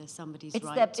out whether somebody's It's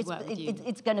right that- to work with you?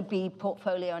 It's going to be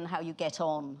portfolio and how you get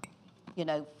on, you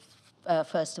know,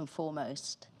 first and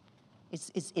foremost.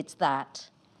 It's that.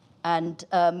 And,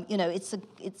 you know, it's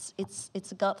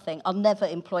a gut thing. I'll never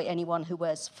employ anyone who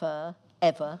wears fur,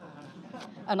 ever.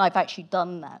 And I've actually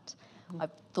done that.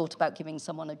 I've thought about giving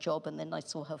someone a job, and then I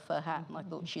saw her fur hat, and I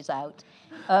thought, she's out.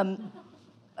 I'm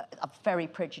very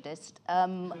prejudiced.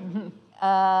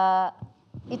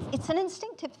 It's an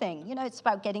instinctive thing. You know, it's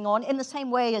about getting on. In the same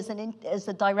way as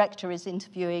a director is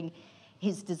interviewing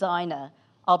his designer,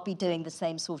 I'll be doing the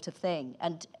same sort of thing.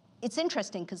 And it's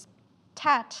interesting because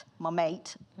Tat, my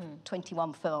mate,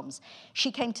 21 films,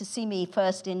 she came to see me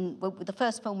first the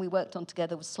first film we worked on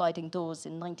together was Sliding Doors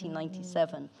in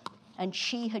 1997. And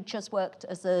she had just worked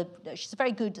she's a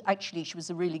very good, actually, she was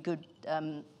a really good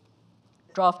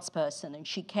draftsperson. And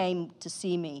she came to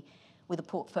see me with a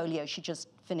portfolio. She just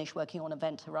finished working on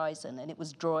Event Horizon, and it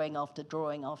was drawing after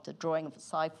drawing after drawing of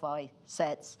sci-fi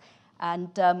sets.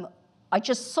 And I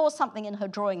just saw something in her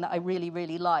drawing that I really,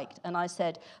 really liked. And I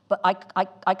said, but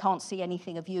I can't see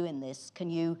anything of you in this. Can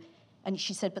you? And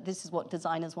she said, but this is what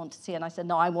designers want to see. And I said,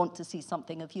 no, I want to see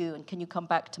something of you. And can you come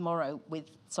back tomorrow with,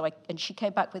 and she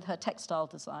came back with her textile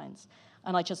designs.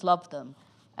 And I just loved them.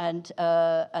 And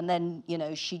then, you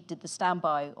know, she did the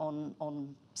standby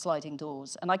on Sliding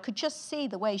Doors. And I could just see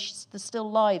the way the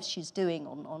still lives she's doing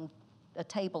on a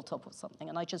tabletop or something.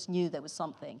 And I just knew there was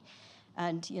something.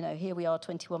 And, you know, here we are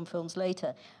 21 films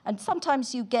later. And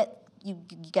sometimes you get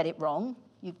it wrong.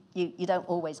 You don't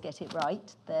always get it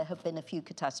right. There have been a few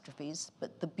catastrophes.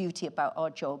 But the beauty about our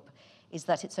job is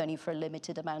that it's only for a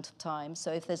limited amount of time.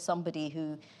 So if there's somebody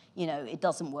who, you know, it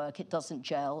doesn't work, it doesn't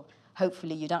gel,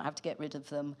 hopefully you don't have to get rid of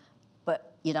them,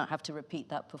 but you don't have to repeat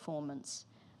that performance.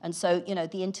 And so, you know,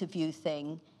 the interview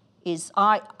thing is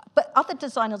but other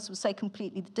designers would say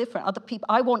completely different. Other people,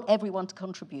 I want everyone to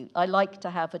contribute. I like to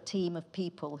have a team of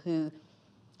people who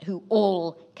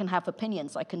all can have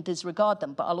opinions. I can disregard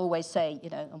them, but I'll always say, you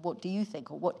know, and what do you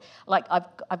think? Or what, like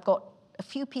I've got a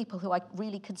few people who I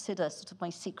really consider sort of my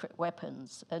secret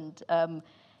weapons. And,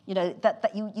 you know,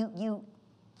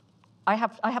 I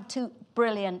have two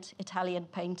brilliant Italian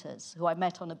painters who I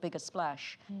met on A Bigger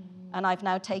Splash. And I've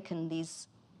now taken these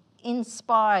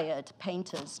inspired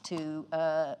painters to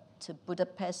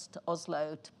Budapest, to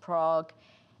Oslo, to Prague,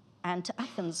 and to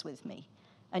Athens with me.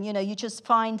 And you know, you just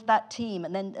find that team,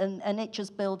 and then and it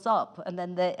just builds up. And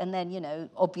then you know,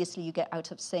 obviously you get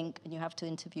out of sync, and you have to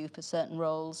interview for certain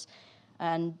roles.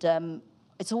 And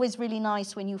it's always really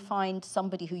nice when you find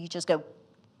somebody who you just go,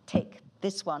 tick,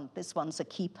 this one's a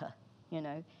keeper, you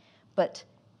know. But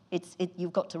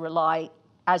you've got to rely,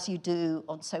 as you do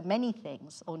on so many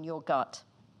things, on your gut.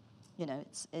 You know,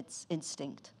 it's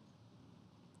instinct.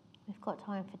 We've got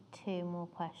time for 2 more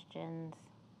questions.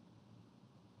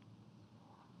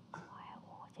 Quiet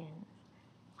audience.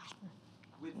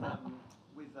 With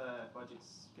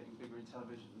budgets getting bigger in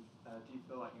television, do you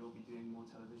feel like you'll be doing more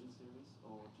television series,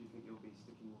 or do you think you'll be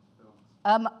sticking more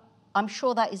to films? I'm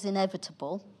sure that is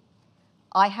inevitable.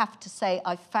 I have to say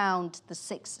I found the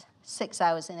 6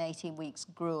 hours in 18 weeks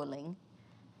grueling.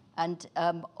 And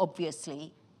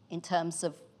obviously, in terms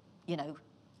of, you know,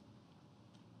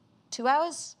 2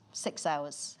 hours, 6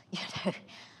 hours, you know,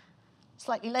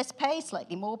 slightly less pay,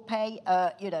 slightly more pay,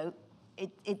 you know,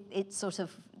 it sort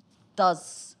of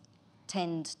does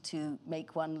tend to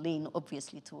make one lean,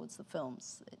 obviously, towards the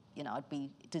films. You know, I'd be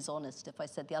dishonest if I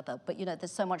said the other. But, you know,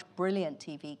 there's so much brilliant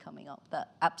TV coming up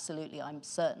that absolutely I'm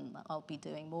certain that I'll be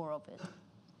doing more of it.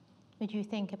 Would you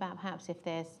think about perhaps if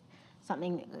there's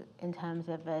something in terms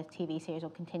of a TV series or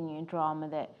continuing drama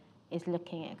that is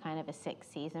looking at kind of a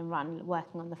 6-season run,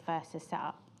 working on the first to set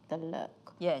up the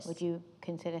look? Yes. Would you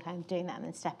consider kind of doing that and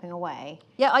then stepping away?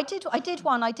 Yeah, I did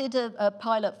one. I did a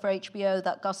pilot for HBO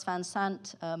that Gus Van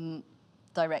Sant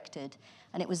directed,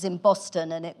 and it was in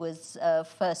Boston, and it was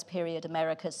first period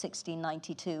America,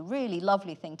 1692. Really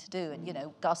lovely thing to do, and you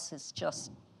know, Gus is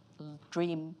just a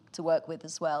dream to work with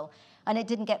as well. And it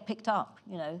didn't get picked up,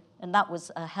 you know, and that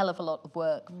was a hell of a lot of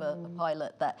work for a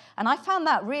pilot. And I found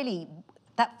that really,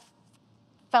 that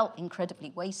felt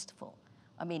incredibly wasteful.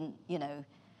 I mean, you know,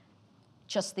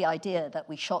 just the idea that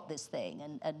we shot this thing,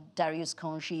 and Darius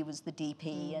Conji was the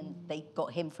DP, and they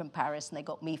got him from Paris, and they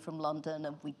got me from London,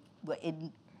 and we were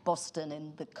in Boston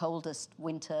in the coldest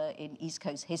winter in East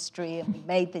Coast history, and we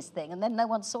made this thing, and then no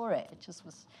one saw it. It just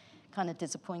was kind of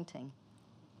disappointing.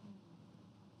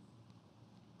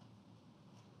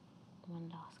 One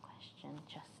last question,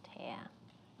 just here.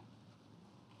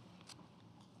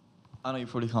 I know you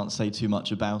probably can't say too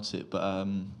much about it, but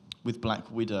with Black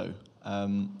Widow,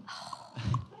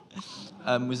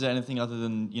 Was there anything other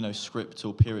than script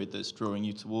or period that's drawing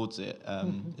you towards it?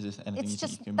 Is there anything you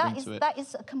think you can bring to it? That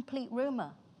is a complete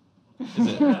rumor. Is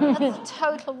it? That's a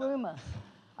total rumor.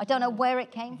 I don't know where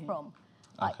it came from.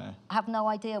 Okay. I have no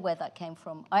idea where that came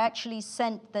from. I actually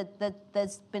sent that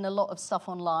there's been a lot of stuff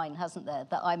online, hasn't there,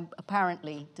 that I'm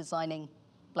apparently designing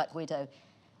Black Widow.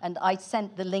 And I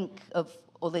sent the link of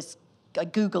all this, I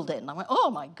Googled it, and I went, oh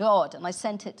my God, and I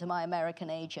sent it to my American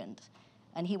agent.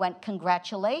 And he went,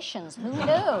 congratulations, who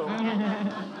knew?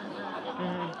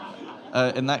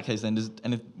 In that case, then,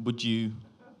 would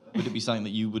it be something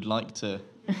that you would like to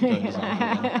go and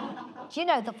design? Do you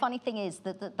know, the funny thing is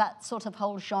that sort of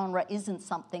whole genre isn't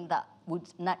something that would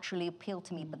naturally appeal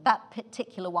to me, but that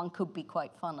particular one could be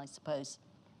quite fun, I suppose.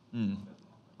 Mm.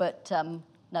 But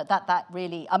no, that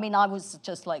really, I mean, I was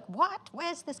just like, what?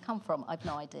 Where's this come from? I've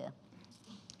no idea.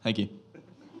 Thank you.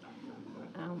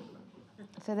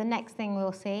 So the next thing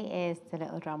we'll see is The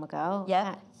Little Drummer Girl.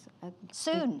 Yeah.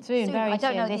 Soon, very I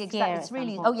don't soon, know this the exact. year It's at some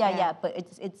really. point, Oh yeah. But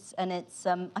it's. I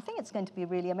think it's going to be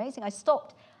really amazing. I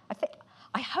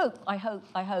hope.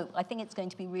 I think it's going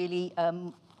to be really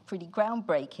pretty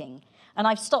groundbreaking. And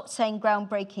I've stopped saying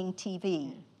groundbreaking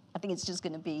TV. I think it's just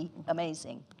going to be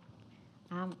amazing.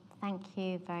 Thank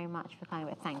you very much for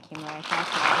coming. Thank you, Maria.